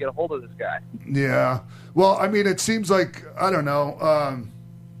been trying to get a hold of this guy. Yeah. Well, I mean, it seems like I don't know.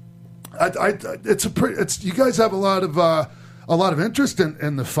 You guys have a lot of interest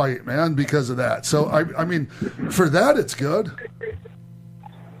in the fight, man, because of that. So I mean, for that, it's good.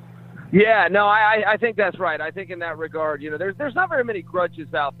 Yeah, no, I think that's right. I think in that regard, there's not very many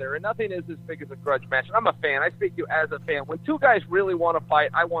grudges out there, and nothing is as big as a grudge match. And I'm a fan. I speak to you as a fan. When two guys really want to fight,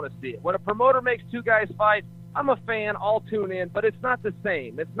 I want to see it. When a promoter makes two guys fight, I'm a fan. I'll tune in, but it's not the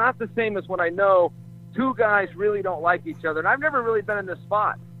same. It's not the same as when I know two guys really don't like each other. And I've never really been in this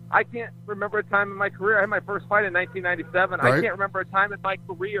spot. I can't remember a time in my career. I had my first fight in 1997. Right. I can't remember a time in my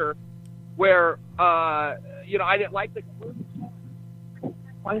career where, I didn't like the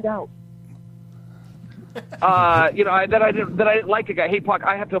find out. That I didn't like a guy. Hey, Puck,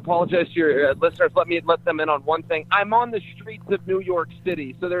 I have to apologize to your listeners. Let them in on one thing. I'm on the streets of New York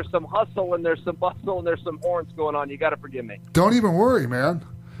City, so there's some hustle and there's some bustle and there's some horns going on. You got to forgive me. Don't even worry, man.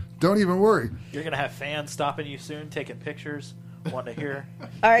 Don't even worry. You're gonna have fans stopping you soon, taking pictures. Want to hear?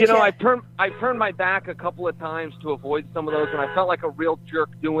 All right, I turned my back a couple of times to avoid some of those, and I felt like a real jerk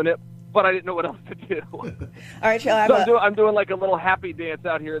doing it. But I didn't know what else to do. All right, Chael. So I'm doing like a little happy dance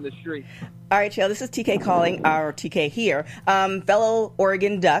out here in the street. All right, Chael, this is TK calling, or TK here, fellow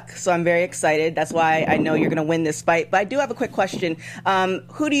Oregon Duck, so I'm very excited. That's why I know you're going to win this fight. But I do have a quick question.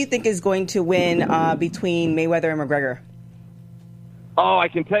 Who do you think is going to win between Mayweather and McGregor? Oh, I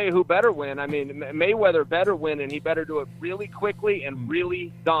can tell you who better win. I mean, Mayweather better win, and he better do it really quickly and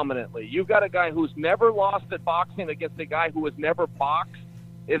really dominantly. You've got a guy who's never lost at boxing against a guy who has never boxed.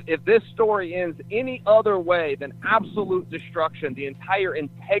 If this story ends any other way than absolute destruction, the entire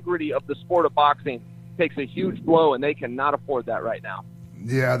integrity of the sport of boxing takes a huge blow, and they cannot afford that right now.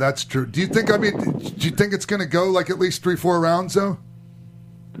 Yeah, that's true. Do you think it's going to go like at least 3-4 rounds, though?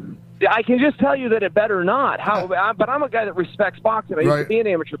 I can just tell you that it better not. But I'm a guy that respects boxing. I used to be an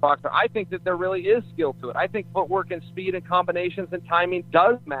amateur boxer. I think that there really is skill to it. I think footwork and speed and combinations and timing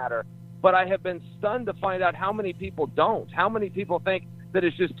does matter. But I have been stunned to find out how many people don't. How many people think that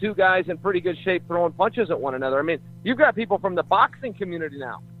it's just two guys in pretty good shape throwing punches at one another. I mean, you've got people from the boxing community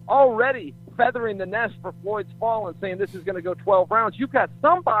now already feathering the nest for Floyd's fall and saying this is going to go 12 rounds. You've got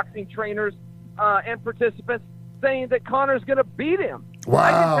some boxing trainers and participants saying that Conor's going to beat him. Wow.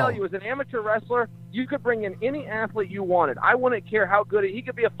 I can tell you, as an amateur wrestler, you could bring in any athlete you wanted. I wouldn't care how good he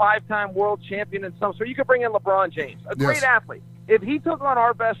could be, a 5-time world champion in some sort. You could bring in LeBron James, a great athlete. If he took on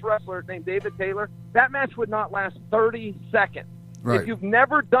our best wrestler named David Taylor, that match would not last 30 seconds. Right. If you've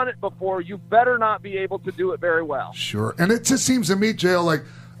never done it before, you better not be able to do it very well. Sure. And it just seems to me, Jail, like,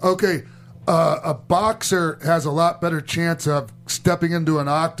 okay, a boxer has a lot better chance of stepping into an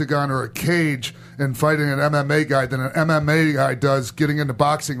octagon or a cage and fighting an MMA guy than an MMA guy does getting in the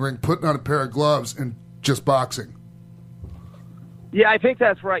boxing ring, putting on a pair of gloves, and just boxing. Yeah, I think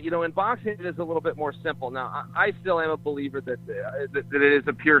that's right. In boxing, it is a little bit more simple. Now, I still am a believer that it is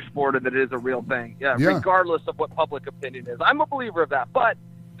a pure sport and that it is a real thing, regardless of what public opinion is. I'm a believer of that. But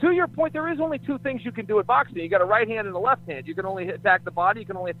to your point, there is only two things you can do at boxing. You got a right hand and a left hand. You can only attack the body. You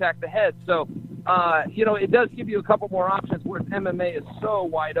can only attack the head. So, it does give you a couple more options, whereas MMA is so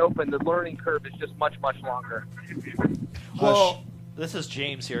wide open. The learning curve is just much, much longer. Well, this is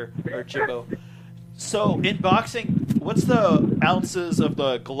James here, or Jimbo. So, in boxing, what's the ounces of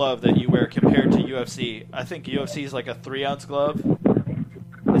the glove that you wear compared to UFC? I think UFC is like a 3-ounce glove.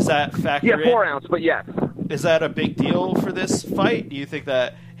 Is that factored in? Yeah, 4-ounce, but yes. Is that a big deal for this fight? Do you think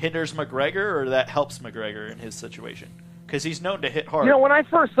that hinders McGregor or that helps McGregor in his situation? Because he's known to hit hard. When I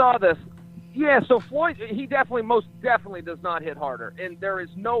first saw this, so Floyd, he most definitely does not hit harder. And there is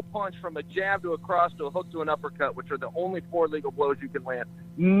no punch from a jab to a cross to a hook to an uppercut, which are the only 4 legal blows you can land.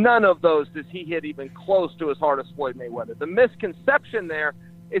 None of those does he hit even close to as hard as Floyd Mayweather. The misconception there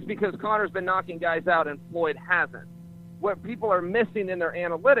is because Conor's been knocking guys out and Floyd hasn't. what people are missing in their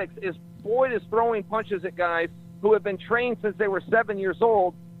analytics is Floyd is throwing punches at guys who have been trained since they were 7 years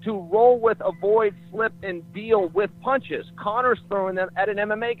old to roll with, avoid, slip, and deal with punches. Conor's throwing them at an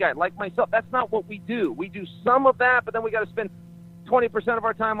MMA guy like myself. That's not what we do. We do some of that, but then we got to spend 20% of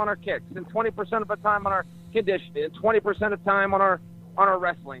our time on our kicks and 20% of our time on our conditioning and 20% of time on our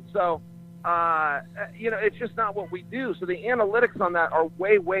wrestling. So, it's just not what we do. So the analytics on that are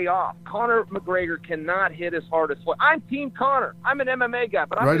way, way off. Conor McGregor cannot hit as hard as Floyd. I'm Team Conor. I'm an MMA guy,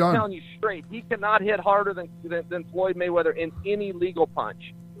 but I'm just telling you straight, he cannot hit harder than Floyd Mayweather in any legal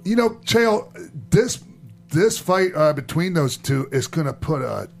punch. Chael, this fight between those two is going to put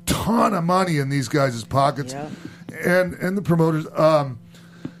a ton of money in these guys' pockets and the promoters.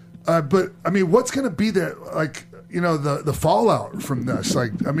 But I mean, what's going to be the fallout from this?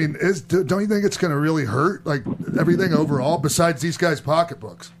 Don't you think it's going to really hurt everything overall besides these guys'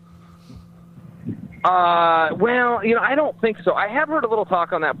 pocketbooks? I don't think so. I have heard a little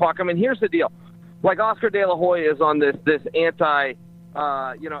talk on that, Puck. I mean, here's the deal. Oscar De La Hoya is on this anti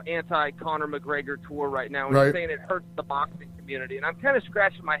Conor McGregor tour right now. And he's saying it hurts the boxing community. And I'm kind of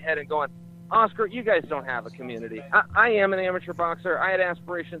scratching my head and going, Oscar, you guys don't have a community. I am an amateur boxer. I had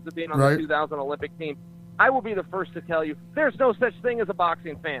aspirations of being on the 2000 Olympic team. I will be the first to tell you, there's no such thing as a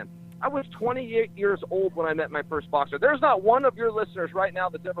boxing fan. I was 28 years old when I met my first boxer. There's not one of your listeners right now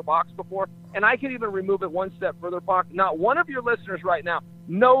that's ever boxed before, and I can even remove it one step further, Buck. Not one of your listeners right now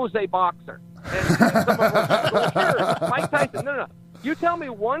knows a boxer. And some of us, sure, Mike Tyson. No. You tell me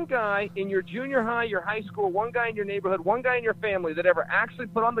one guy in your junior high, your high school, one guy in your neighborhood, one guy in your family that ever actually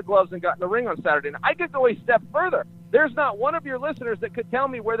put on the gloves and got in the ring on Saturday. And I could go a step further. There's not one of your listeners that could tell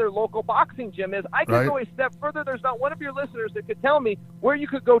me where their local boxing gym is. I could go a step further. There's not one of your listeners that could tell me where you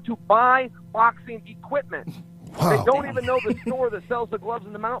could go to buy boxing equipment. Wow. They don't even know the store that sells the gloves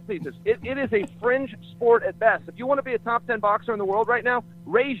and the mouthpieces. It is a fringe sport at best. If you want to be a top 10 boxer in the world right now,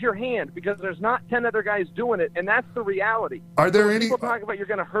 raise your hand, because there's not 10 other guys doing it, and that's the reality. Are there any people talking about you're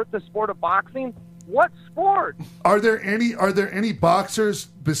going to hurt the sport of boxing? What sport? Are there any boxers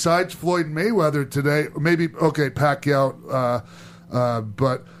besides Floyd Mayweather today? Maybe Pacquiao,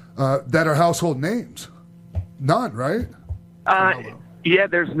 but that are household names? None, right? Yeah,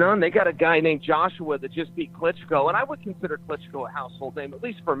 there's none. They got a guy named Joshua that just beat Klitschko, and I would consider Klitschko a household name, at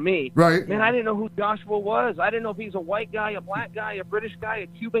least for me. Right. Man, I didn't know who Joshua was. I didn't know if he's a white guy, a black guy, a British guy, a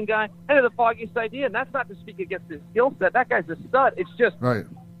Cuban guy. I had the foggiest idea, and that's not to speak against his skill set. That guy's a stud. It's just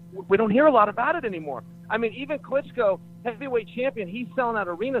we don't hear a lot about it anymore. I mean, even Klitschko, heavyweight champion, he's selling out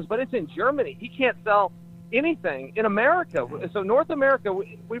arenas, but it's in Germany. He can't sell anything in America. So North America,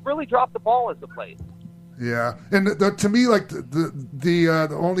 we've really dropped the ball as of late. Yeah, and to me, the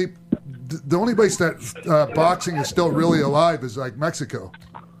only place that boxing is still really alive is Mexico.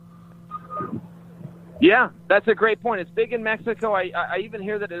 Yeah, that's a great point. It's big in Mexico. I even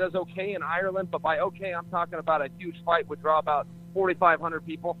hear that it is okay in Ireland, but by okay, I'm talking about a huge fight would draw about 4,500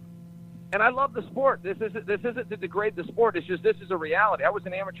 people. And I love the sport. This isn't to degrade the sport. It's just this is a reality. I was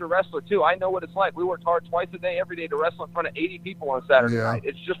an amateur wrestler too. I know what it's like. We worked hard twice a day, every day to wrestle in front of 80 people on Saturday night.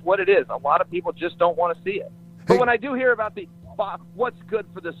 It's just what it is. A lot of people just don't want to see it. But when I do hear about what's good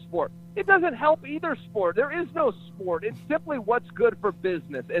for the sport, it doesn't help either sport. There is no sport. It's simply what's good for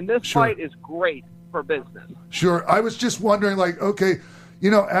business. And this fight is great for business. Sure. I was just wondering, after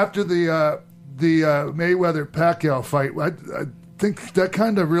the Mayweather Pacquiao fight, I think that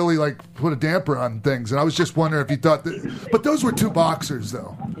kind of really put a damper on things, and I was just wondering if you thought that. But those were two boxers,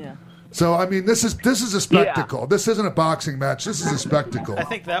 though. Yeah. So I mean, this is a spectacle. Yeah. This isn't a boxing match. This is a spectacle. I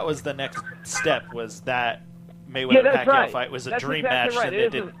think that was the next step. Was that Mayweather Pacquiao fight was a dream match? Right.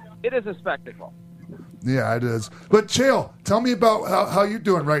 It is a spectacle. Yeah, it is. But Chael, tell me about how you're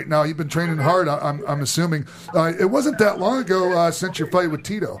doing right now. You've been training hard. I'm assuming it wasn't that long ago since your fight with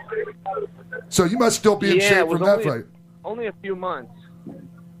Tito. So you must still be in shape from that fight. Only a few months.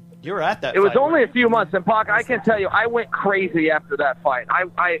 You were at that fight. It was only a few months. And, Pac, I can tell you, I went crazy after that fight.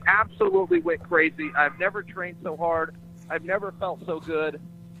 I absolutely went crazy. I've never trained so hard. I've never felt so good.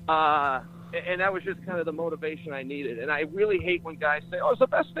 And that was just kind of the motivation I needed. And I really hate when guys say, it's the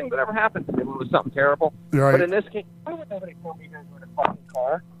best thing that ever happened to me when it was something terrible. Right. But in this case, why would nobody tell me you guys were in a fucking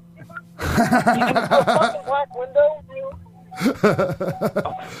car? You didn't have a fucking black window, dude?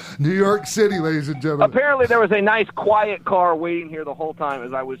 New York City, ladies and gentlemen. Apparently there was a nice quiet car waiting here the whole time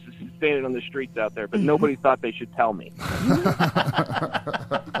as I was standing on the streets out there, but nobody thought they should tell me.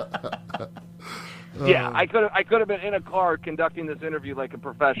 Yeah, I could have been in a car conducting this interview like a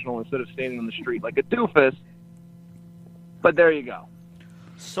professional instead of standing on the street like a doofus. But there you go.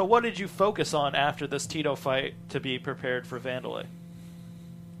 So what did you focus on after this Tito fight to be prepared for Vanderlei?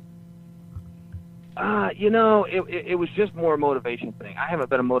 It was just more a motivation thing. I haven't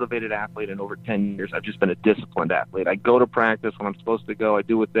been a motivated athlete in over 10 years. I've just been a disciplined athlete. I go to practice when I'm supposed to go. I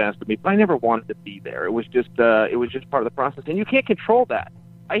do what's asked of me, but I never wanted to be there. It was just part of the process, and you can't control that.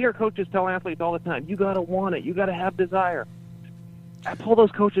 I hear coaches tell athletes all the time, you got to want it. You got to have desire. I pull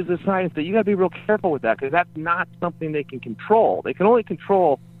those coaches aside and say, you got to be real careful with that, because that's not something they can control. They can only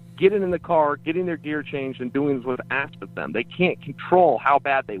control getting in the car, getting their gear changed, and doing what's asked of them. They can't control how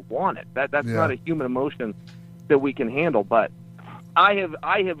bad they want it. That's not a human emotion that we can handle. But I have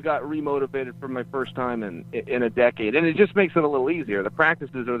got remotivated for my first time in a decade, and it just makes it a little easier. The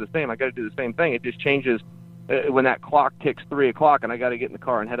practices are the same. I got to do the same thing. It just changes when that clock ticks 3 o'clock, and I got to get in the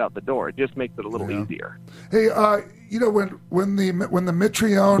car and head out the door. It just makes it a little easier. Hey, when the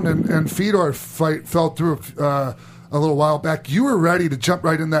Mitrione and Fedor fight fell through a little while back, you were ready to jump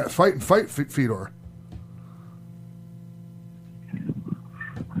right in that fight and fight Fedor.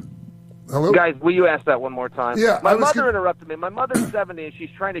 Hello? Guys, will you ask that one more time? Yeah, my mother interrupted me. My mother's 70 and she's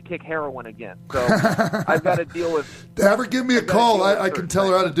trying to kick heroin again. So I've got to deal with... Have her give me a call. I can tell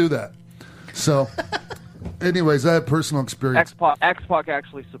her how to do that. So, anyways, I have personal experience. X-Pac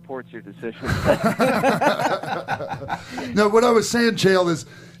actually supports your decision. No, what I was saying, Chael, is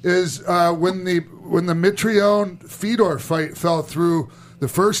when the Mitrione Fedor fight fell through the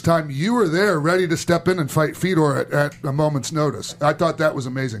first time, you were there ready to step in and fight Fedor at a moment's notice. I thought that was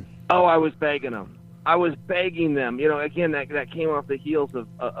amazing. Oh, I was begging them. I was begging them. Again, that came off the heels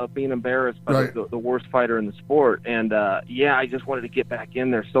of being embarrassed by the worst fighter in the sport. And, I just wanted to get back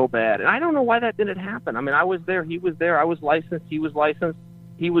in there so bad. And I don't know why that didn't happen. I mean, I was there. He was there. I was licensed. He was licensed.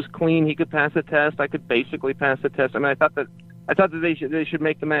 He was clean. He could pass the test. I could basically pass the test. I mean, I thought that they should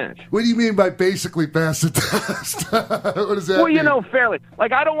make the match. What do you mean by basically pass the test? What does that mean? Well, fairly.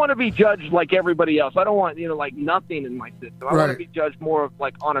 Like, I don't want to be judged like everybody else. I don't want, like nothing in my system. I want to be judged more of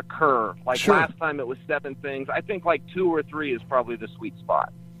like on a curve. Like last time it was 7 things. I think like 2 or 3 is probably the sweet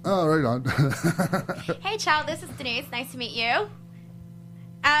spot. Oh, right on. Hey, Chow, this is Denise. Nice to meet you.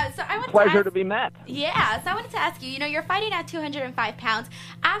 Pleasure to be met. Yeah, so I wanted to ask you, you're fighting at 205 pounds.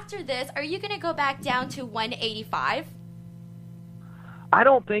 After this, are you going to go back down to 185? I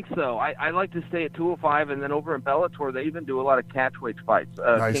don't think so. I like to stay at 205, and then over in Bellator, they even do a lot of catchweight fights.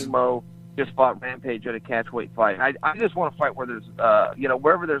 Nice. King Mo just fought Rampage at a catchweight fight. I just want to fight where there's,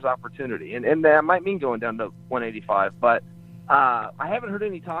 wherever there's opportunity. And that might mean going down to 185, but I haven't heard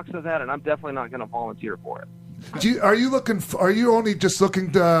any talks of that, and I'm definitely not going to volunteer for it. Are you only just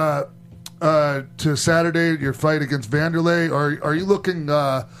looking to Saturday, your fight against Vanderlei, or are you looking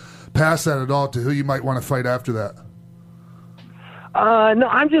past that at all to who you might want to fight after that? No,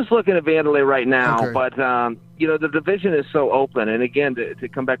 I'm just looking at Vanderlei right now, but the division is so open. And again, to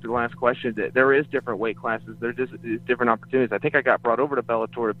come back to the last question, there is different weight classes. There's just different opportunities. I think I got brought over to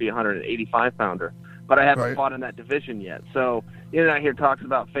Bellator to be a 185-pounder, but I haven't fought in that division yet. So I hear talks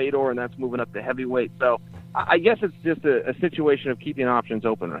about Fedor, and that's moving up to heavyweight. So I guess it's just a situation of keeping options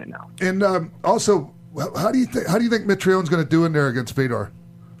open right now. And also, how do you think Mitrione's going to do in there against Fedor?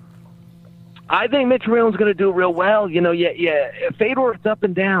 I think Mitrione's going to do real well. Fedor's up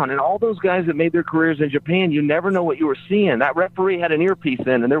and down, and all those guys that made their careers in Japan, you never know what you were seeing. That referee had an earpiece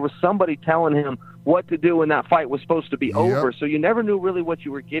in, and there was somebody telling him what to do when that fight was supposed to be over. So you never knew really what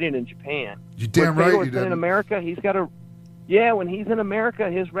you were getting in Japan. You damn right you did. In America, he's got when he's in America,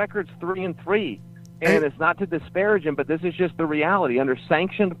 his record's 3-3, and it's not to disparage him, but this is just the reality. Under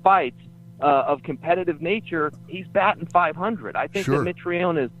sanctioned fights of competitive nature, he's batting 500. I think that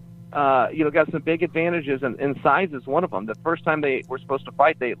Mitrione is. Got some big advantages, and size is one of them. The first time they were supposed to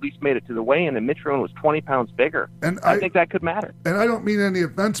fight, they at least made it to the weigh-in, and Mitrione was 20 pounds bigger. And I think that could matter. And I don't mean any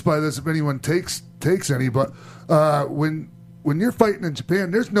offense by this if anyone takes any, but when you're fighting in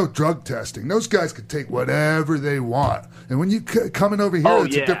Japan, there's no drug testing. Those guys could take whatever they want. And when you coming over here,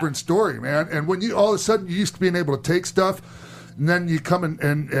 it's a different story, man. And when you all of a sudden you used to being able to take stuff, and then you come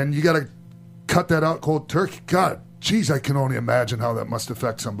and you got to cut that out cold turkey. God. Geez, I can only imagine how that must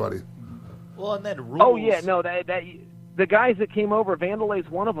affect somebody. Well, and then rules. Oh yeah, no, that the guys that came over, Vanderlei's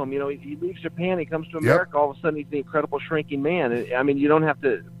one of them. He leaves Japan, he comes to America. All of a sudden, he's the incredible shrinking man. I mean, you don't have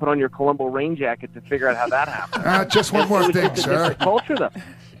to put on your Colombo rain jacket to figure out how that happened. Just one more thing, sir. Culture, though.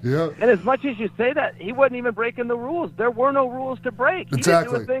 Yeah. And as much as you say that, he wasn't even breaking the rules. There were no rules to break. Exactly.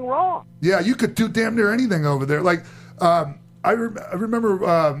 He didn't do a thing wrong. Yeah, you could do damn near anything over there. Like, I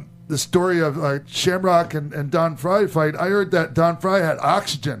remember. The story of Shamrock and Don Fry fight. I heard that Don Fry had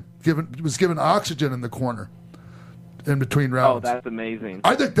was given oxygen in the corner in between rounds. Oh, that's amazing.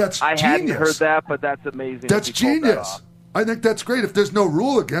 I think that's genius. I hadn't heard that, but that's amazing. That's genius. I think that's great. If there's no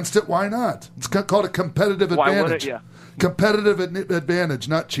rule against it, why not? It's called a competitive advantage. Why wouldn't you? Competitive advantage,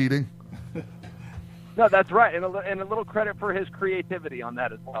 not cheating. No, that's right, and a little credit for his creativity on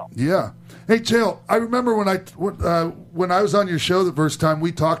that as well. Yeah. Hey, Chael, I remember when I was on your show the first time,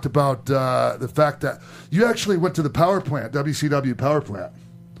 we talked about the fact that you actually went to the power plant, WCW power plant.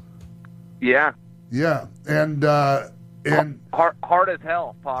 Yeah. Yeah, and hard as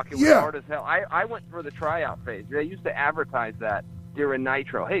hell, Pac. It was Yeah. hard as hell. I went through the tryout phase. They used to advertise that during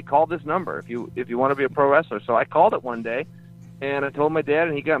Nitro. Hey, call this number if you want to be a pro wrestler. So I called it one day, and I told my dad,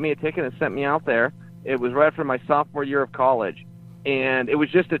 and he got me a ticket and sent me out there. It was right after my sophomore year of college, and it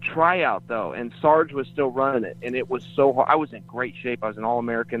was just a tryout though. And Sarge was still running it, and it was so hard. I was in great shape. I was an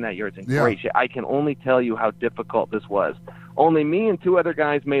All-American that year. It's in great shape. I can only tell you how difficult this was. Only me and 2 other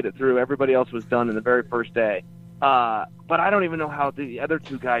guys made it through. Everybody else was done in the very first day. But I don't even know how the other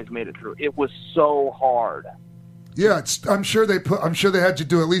 2 guys made it through. It was so hard. Yeah, I'm sure they had you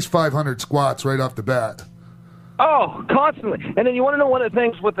do at least 500 squats right off the bat. Oh, constantly. And then you want to know one of the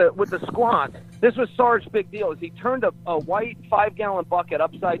things with the squats. This was Sarge's big deal. Is he turned a white 5-gallon bucket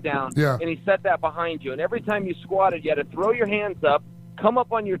upside down, and he set that behind you. And every time you squatted, you had to throw your hands up, come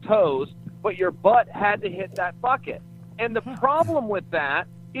up on your toes, but your butt had to hit that bucket. And the problem with that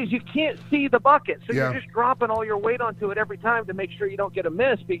is you can't see the bucket, so you're just dropping all your weight onto it every time to make sure you don't get a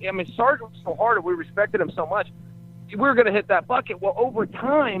miss. I mean, Sarge was so hard, and we respected him so much. We were going to hit that bucket. Well, over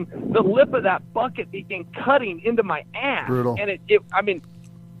time, the lip of that bucket began cutting into my ass. Brutal. And I mean,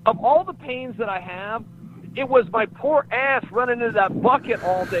 of all the pains that I have, it was my poor ass running into that bucket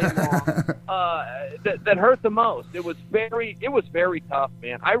all day long that hurt the most. It was very tough,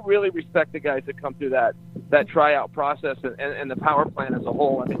 man. I really respect the guys that come through that tryout process and the power plant as a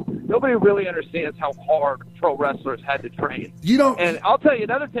whole. I mean, nobody really understands how hard pro wrestlers had to train. And I'll tell you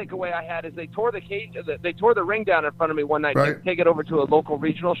another takeaway I had is they tore the ring down in front of me one night to take it over to a local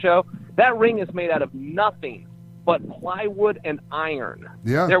regional show. That ring is made out of nothing but plywood and iron.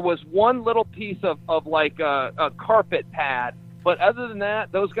 Yeah. There was one little piece of like a carpet pad, but other than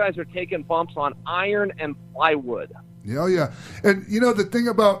that, those guys are taking bumps on iron and plywood. Yeah, yeah. And the thing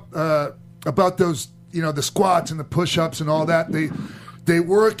about those, the squats and the push-ups and all that, they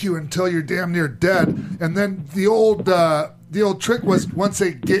work you until you're damn near dead. And then the old trick was once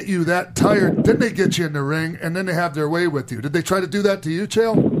they get you that tired, then they get you in the ring and then they have their way with you. Did they try to do that to you,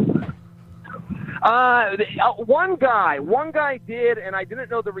 Chael? One guy did, and I didn't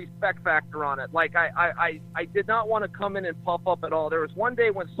know the respect factor on it. Like I did not want to come in and puff up at all. There was one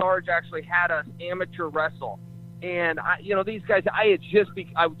day when Sarge actually had us amateur wrestle, and these guys, I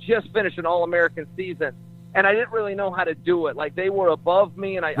just finished an All-American season, and I didn't really know how to do it. Like they were above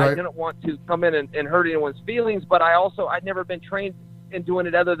me, and I didn't want to come in and hurt anyone's feelings. But I'd never been trained in doing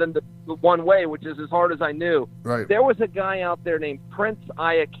it other than the one way, which is as hard as I knew. Right. There was a guy out there named Prince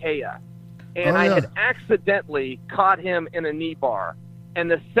Iakea. And I had accidentally caught him in a knee bar. And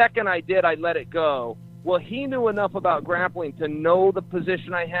the second I did, I let it go. Well, he knew enough about grappling to know the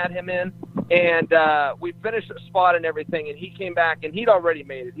position I had him in. And we finished the spot and everything. And he came back, and he'd already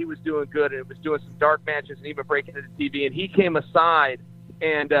made it. He was doing good, and it was doing some dark matches and even breaking into TV. And he came aside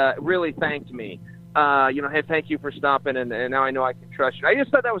and really thanked me. Hey, thank you for stopping, and now I know I can trust you. I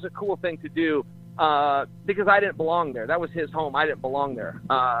just thought that was a cool thing to do. Because I didn't belong there. That was his home. I didn't belong there.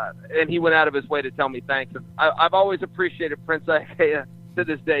 And he went out of his way to tell me thanks. And I've always appreciated Prince Iakea to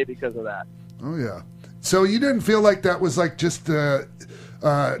this day because of that. Oh, yeah. So you didn't feel like that was like just a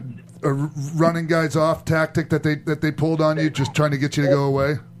running guys off tactic that they pulled on you, just trying to get you to go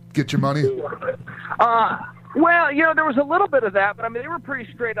away, get your money? Well, there was a little bit of that, but I mean, they were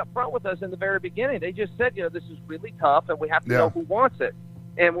pretty straight up front with us in the very beginning. They just said, this is really tough, and we have to know who wants it.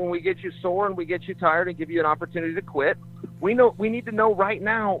 And when we get you sore and we get you tired and give you an opportunity to quit, we need to know right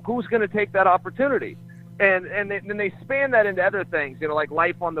now who's going to take that opportunity. And then they span that into other things, like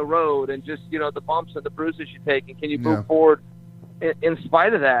life on the road and just, the bumps and the bruises you take, and can you move forward in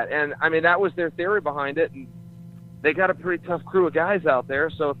spite of that? And, I mean, that was their theory behind it. And they got a pretty tough crew of guys out there.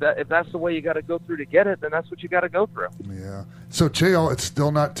 So if that's the way you got to go through to get it, then that's what you got to go through. Yeah. So, Chael, it's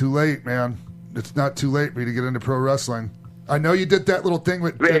still not too late, man. It's not too late for you to get into pro wrestling. I know you did that little thing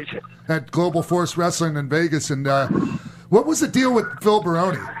at Global Force Wrestling in Vegas, and what was the deal with Phil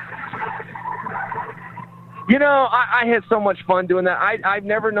Baroni? I had so much fun doing that. I've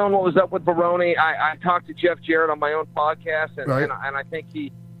never known what was up with Baroni. I talked to Jeff Jarrett on my own podcast, and I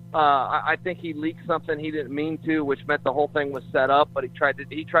think he leaked something he didn't mean to, which meant the whole thing was set up. But he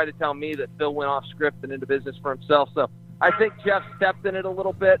tried to tell me that Phil went off script and into business for himself. So I think Jeff stepped in it a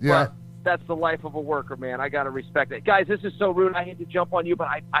little bit, but that's the life of a worker, man. I got to respect it. Guys, this is so rude. I hate to jump on you, but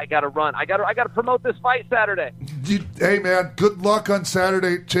I got to run. I got to promote this fight Saturday. Hey, man, good luck on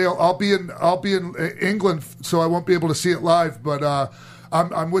Saturday, Chael. I'll be in England, so I won't be able to see it live, but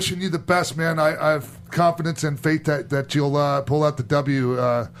I'm wishing you the best, man. I have confidence and faith that you'll pull out the W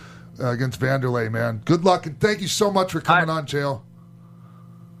against Vanderlei, man. Good luck, and thank you so much for coming on, Chael.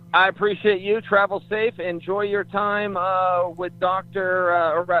 I appreciate you. Travel safe. Enjoy your time with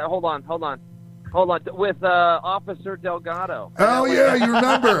hold on. With Officer Delgado. Oh, yeah, you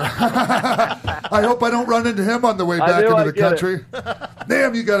remember. I hope I don't run into him on the way back into the country.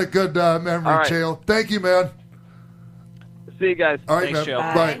 Damn, you got a good memory, right. Chael. Thank you, man. See you guys. All right, Thanks, man.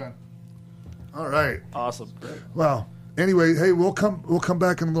 Chael. Bye. All right. Awesome. Great. Well, anyway, hey, we'll come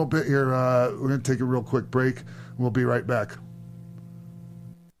back in a little bit here. We're going to take a real quick break. We'll be right back.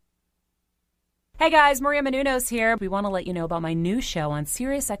 Hey guys, Maria Menounos here. We want to let you know about my new show on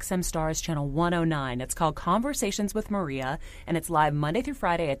SiriusXM Stars Channel 109. It's called Conversations with Maria, and it's live Monday through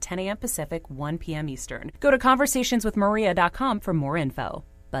Friday at 10 a.m. Pacific, 1 p.m. Eastern. Go to conversationswithmaria.com for more info.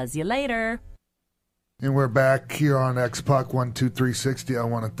 Buzz you later. And we're back here on X-Pac 12360. I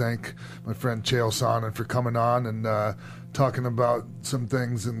want to thank my friend Chael Sonnen for coming on and talking about some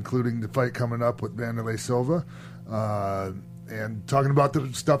things, including the fight coming up with Vanderlei Silva. And talking about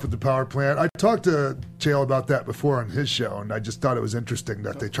the stuff at the power plant. I talked to Chael about that before on his show, and I just thought it was interesting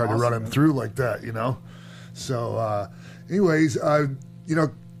that they tried to run him through like that, you know? So, anyways,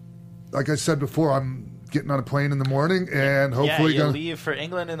 like I said before, I'm getting on a plane in the morning, and hopefully you'll leave for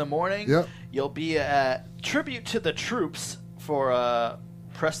England in the morning. Yep. You'll be at Tribute to the Troops for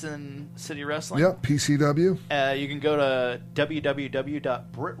Preston City Wrestling. Yep, PCW. You can go to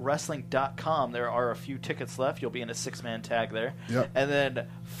www.britwrestling.com. There are a few tickets left. You'll be in a 6-man tag there. Yep. And then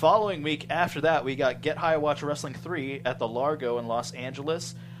following week after that, we got Get High Watch Wrestling 3 at the Largo in Los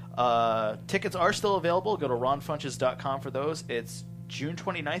Angeles. Tickets are still available. Go to ronfunches.com for those. It's June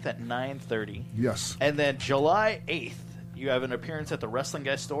 29th at 9:30. Yes. And then July 8th, you have an appearance at the Wrestling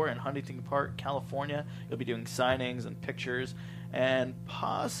Guy store in Huntington Park, California. You'll be doing signings and pictures and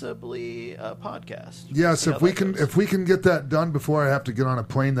possibly a podcast. Yes, if we can get that done before I have to get on a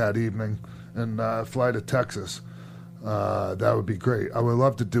plane that evening and fly to Texas, that would be great. I would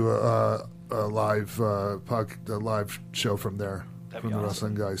love to do a live show from there, That'd from be the awesome.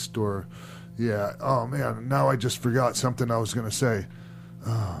 Wrestling Guy store. Yeah. Oh man, now I just forgot something I was going to say.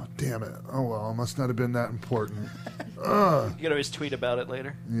 Oh damn it! Oh well, it must not have been that important. You can always tweet about it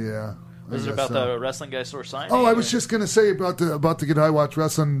later. Yeah. Was it about the Wrestling Guy store signing? Oh, I was just going to say about the Get High Watch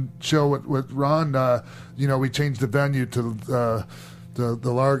Wrestling show with Ron. We changed the venue to the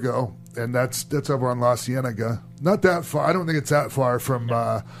Largo, and that's over on La Cienega. Not that far. I don't think it's that far from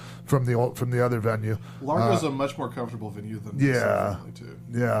the other venue. Largo's a much more comfortable venue than too.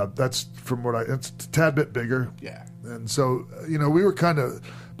 Yeah, that's from what it's a tad bit bigger. Yeah, and so we were kind of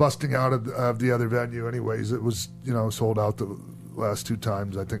busting out of the other venue. Anyways, it was sold out the last 2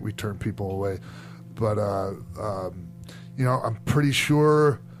 times. I think we turned people away, but I'm pretty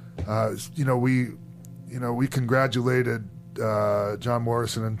sure we congratulated John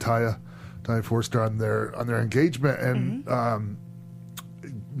Morrison and Taya Forster on their engagement, and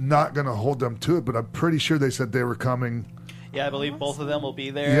not going to hold them to it, but I'm pretty sure they said they were coming. Yeah, I believe both of them will be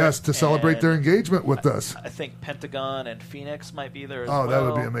there. Yes, to celebrate their engagement with us. I think Pentagon and Phoenix might be there as well. well. That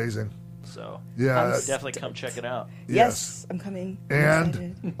would be amazing. So yeah, definitely come check it out. Yes, I'm coming.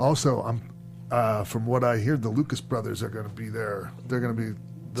 And also, I'm from what I hear, the Lucas brothers are going to be there. They're going to be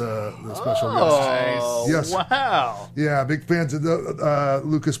the special guests. Yes. Wow. Yeah, big fans of the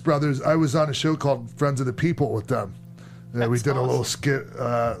Lucas brothers. I was on a show called Friends of the People with them. We did a little skit,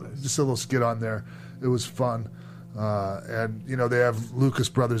 just a little skit on there. It was fun. And they have Lucas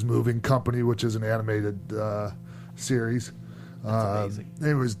Brothers Moving Company, which is an animated series. That's amazing.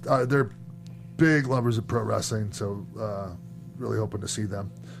 Anyways, they're big lovers of pro wrestling, so really hoping to see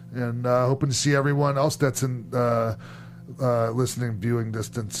them, and hoping to see everyone else that's in listening, viewing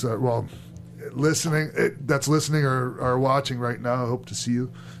distance. That's listening or watching right now. I hope to see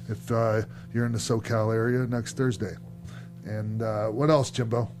you if you're in the SoCal area next Thursday. And what else,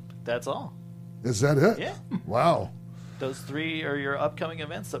 Jimbo? That's all. Is that it? Yeah. Wow. Those 3 are your upcoming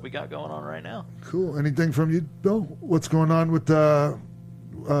events that we got going on right now. Cool. Anything from you, Bill? What's going on with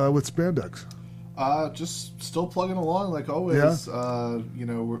Spandex? Just still plugging along like always. Yeah.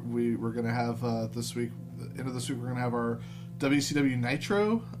 We're gonna have this week. End of this week, we're gonna have our WCW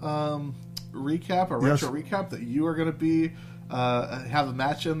Nitro recap, our retro recap that you are gonna be. Have a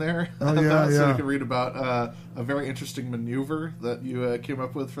match in there so you can read about a very interesting maneuver that you came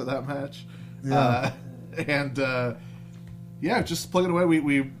up with for that match. Just plug it away.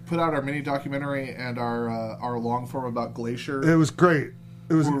 We put out our mini documentary and our long form about Glacier. It was great.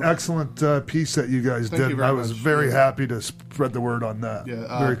 It was an excellent piece that you guys did. I was very happy to spread the word on that.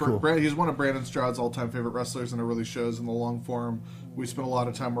 Yeah, very cool. He's one of Brandon Stroud's all-time favorite wrestlers, and it really shows in the long form. We spent a lot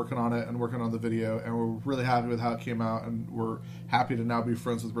of time working on it and working on the video, and we're really happy with how it came out, and we're happy to now be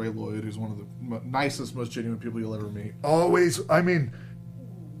friends with Ray Lloyd, who's one of the nicest, most genuine people you'll ever meet. Always, I mean,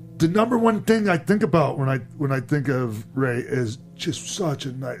 the number one thing I think about when I think of Ray is just such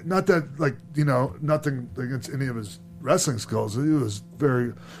a nice. Not that nothing against any of his wrestling skills. He was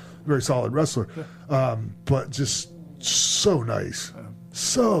very, very solid wrestler, but just so nice,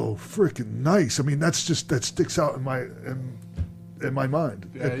 so freaking nice. I mean, that sticks out in my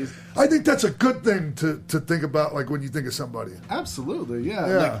mind. Yeah, I think that's a good thing to think about, like when you think of somebody. Absolutely,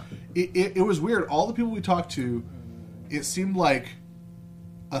 yeah. Like, it was weird. All the people we talked to, it seemed like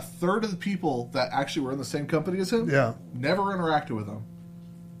a third of the people that actually were in the same company as him never interacted with him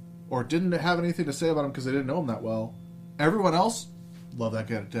or didn't have anything to say about him because they didn't know him that well. Everyone else loved that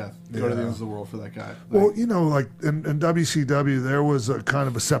guy to death. Go to the ends of the world for that guy. Well, like in WCW, there was a kind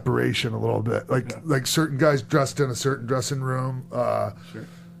of a separation a little bit. Like certain guys dressed in a certain dressing room. Sure.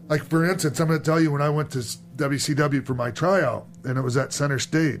 Like, for instance, I'm going to tell you, when I went to WCW for my tryout, and it was at Center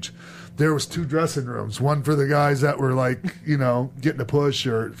Stage, there was 2 dressing rooms. One for the guys that were, like, getting a push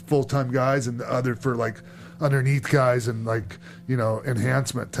or full-time guys, and the other for, like, underneath guys and, like,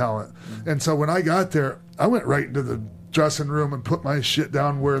 enhancement talent. Mm-hmm. And so when I got there, I went right into the dressing room and put my shit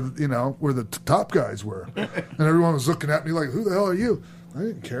down where the top guys were. And everyone was looking at me like, who the hell are you? I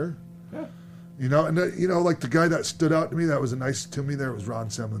didn't care. Yeah. Like the guy that stood out to me that was nice to me there was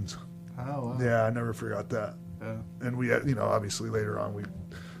Ron Simmons. Oh, wow. Yeah, I never forgot that. Yeah. And we had, obviously later on we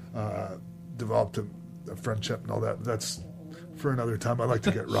developed a friendship and all that. That's for another time. I'd like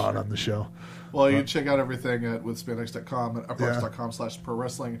to get Ron on the show. Well, you can check out everything at withspandex.com and uproxx.com/pro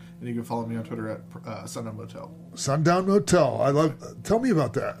wrestling, and you can follow me on Twitter at Sundown Motel. Sundown Motel. Tell me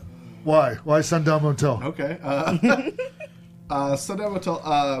about that. Why Sundown Motel? Okay. Sundown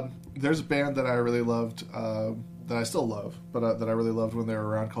Motel. There's a band that I really loved, that I still love, but that I really loved when they were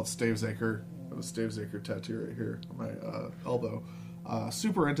around, called Stavesacre. I have a Stavesacre tattoo right here on my elbow.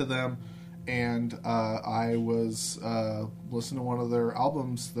 Super into them. And I was listening to one of their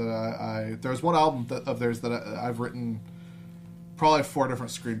albums that there's one album of theirs that I've written probably 4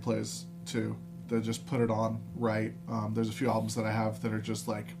 different screenplays to, that just put it on right. There's a few albums that I have that are just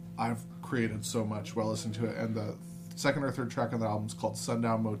like, I've created so much while listening to it, and the second or third track on the album is called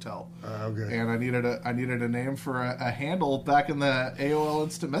Sundown Motel. Okay. And I needed a name for a handle back in the AOL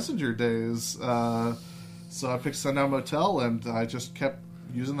Instant Messenger days, so I picked Sundown Motel, and I just kept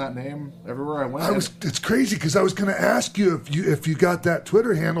using that name everywhere I went. It's crazy because I was going to ask you if you got that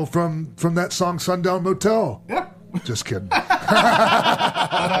Twitter handle from that song Sundown Motel. Yeah. Just kidding. Never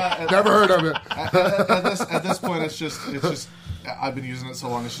heard of it. At this point, it's just I've been using it so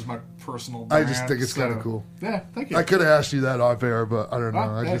long. It's just my personal brand. I just think it's kind of cool. Yeah, thank you. I could have asked you that off air, but I don't know.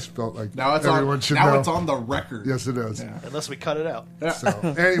 I just felt like now it's everyone should know. Now it's on the record. Yes, it is. Yeah. Unless we cut it out. Yeah. So,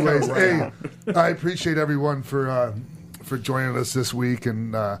 anyways, hey, I appreciate everyone for joining us this week,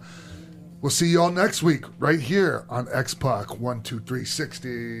 and we'll see you all next week right here on X-Pac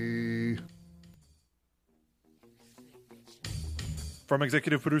 12360. From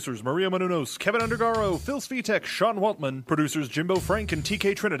executive producers Maria Menounos, Kevin Undergaro, Phil Svitek, Sean Waltman, producers Jimbo Frank and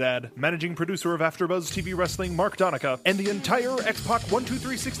TK Trinidad, managing producer of AfterBuzz TV Wrestling Mark Donica, and the entire X-Pac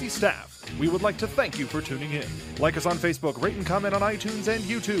 12360 staff, we would like to thank you for tuning in. Like us on Facebook, rate and comment on iTunes and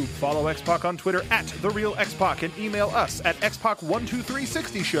YouTube, follow X-Pac on Twitter at TheRealXpac, and email us at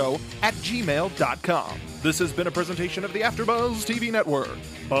xpac12360show@gmail.com. This has been a presentation of the AfterBuzz TV Network.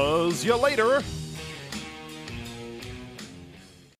 Buzz you later!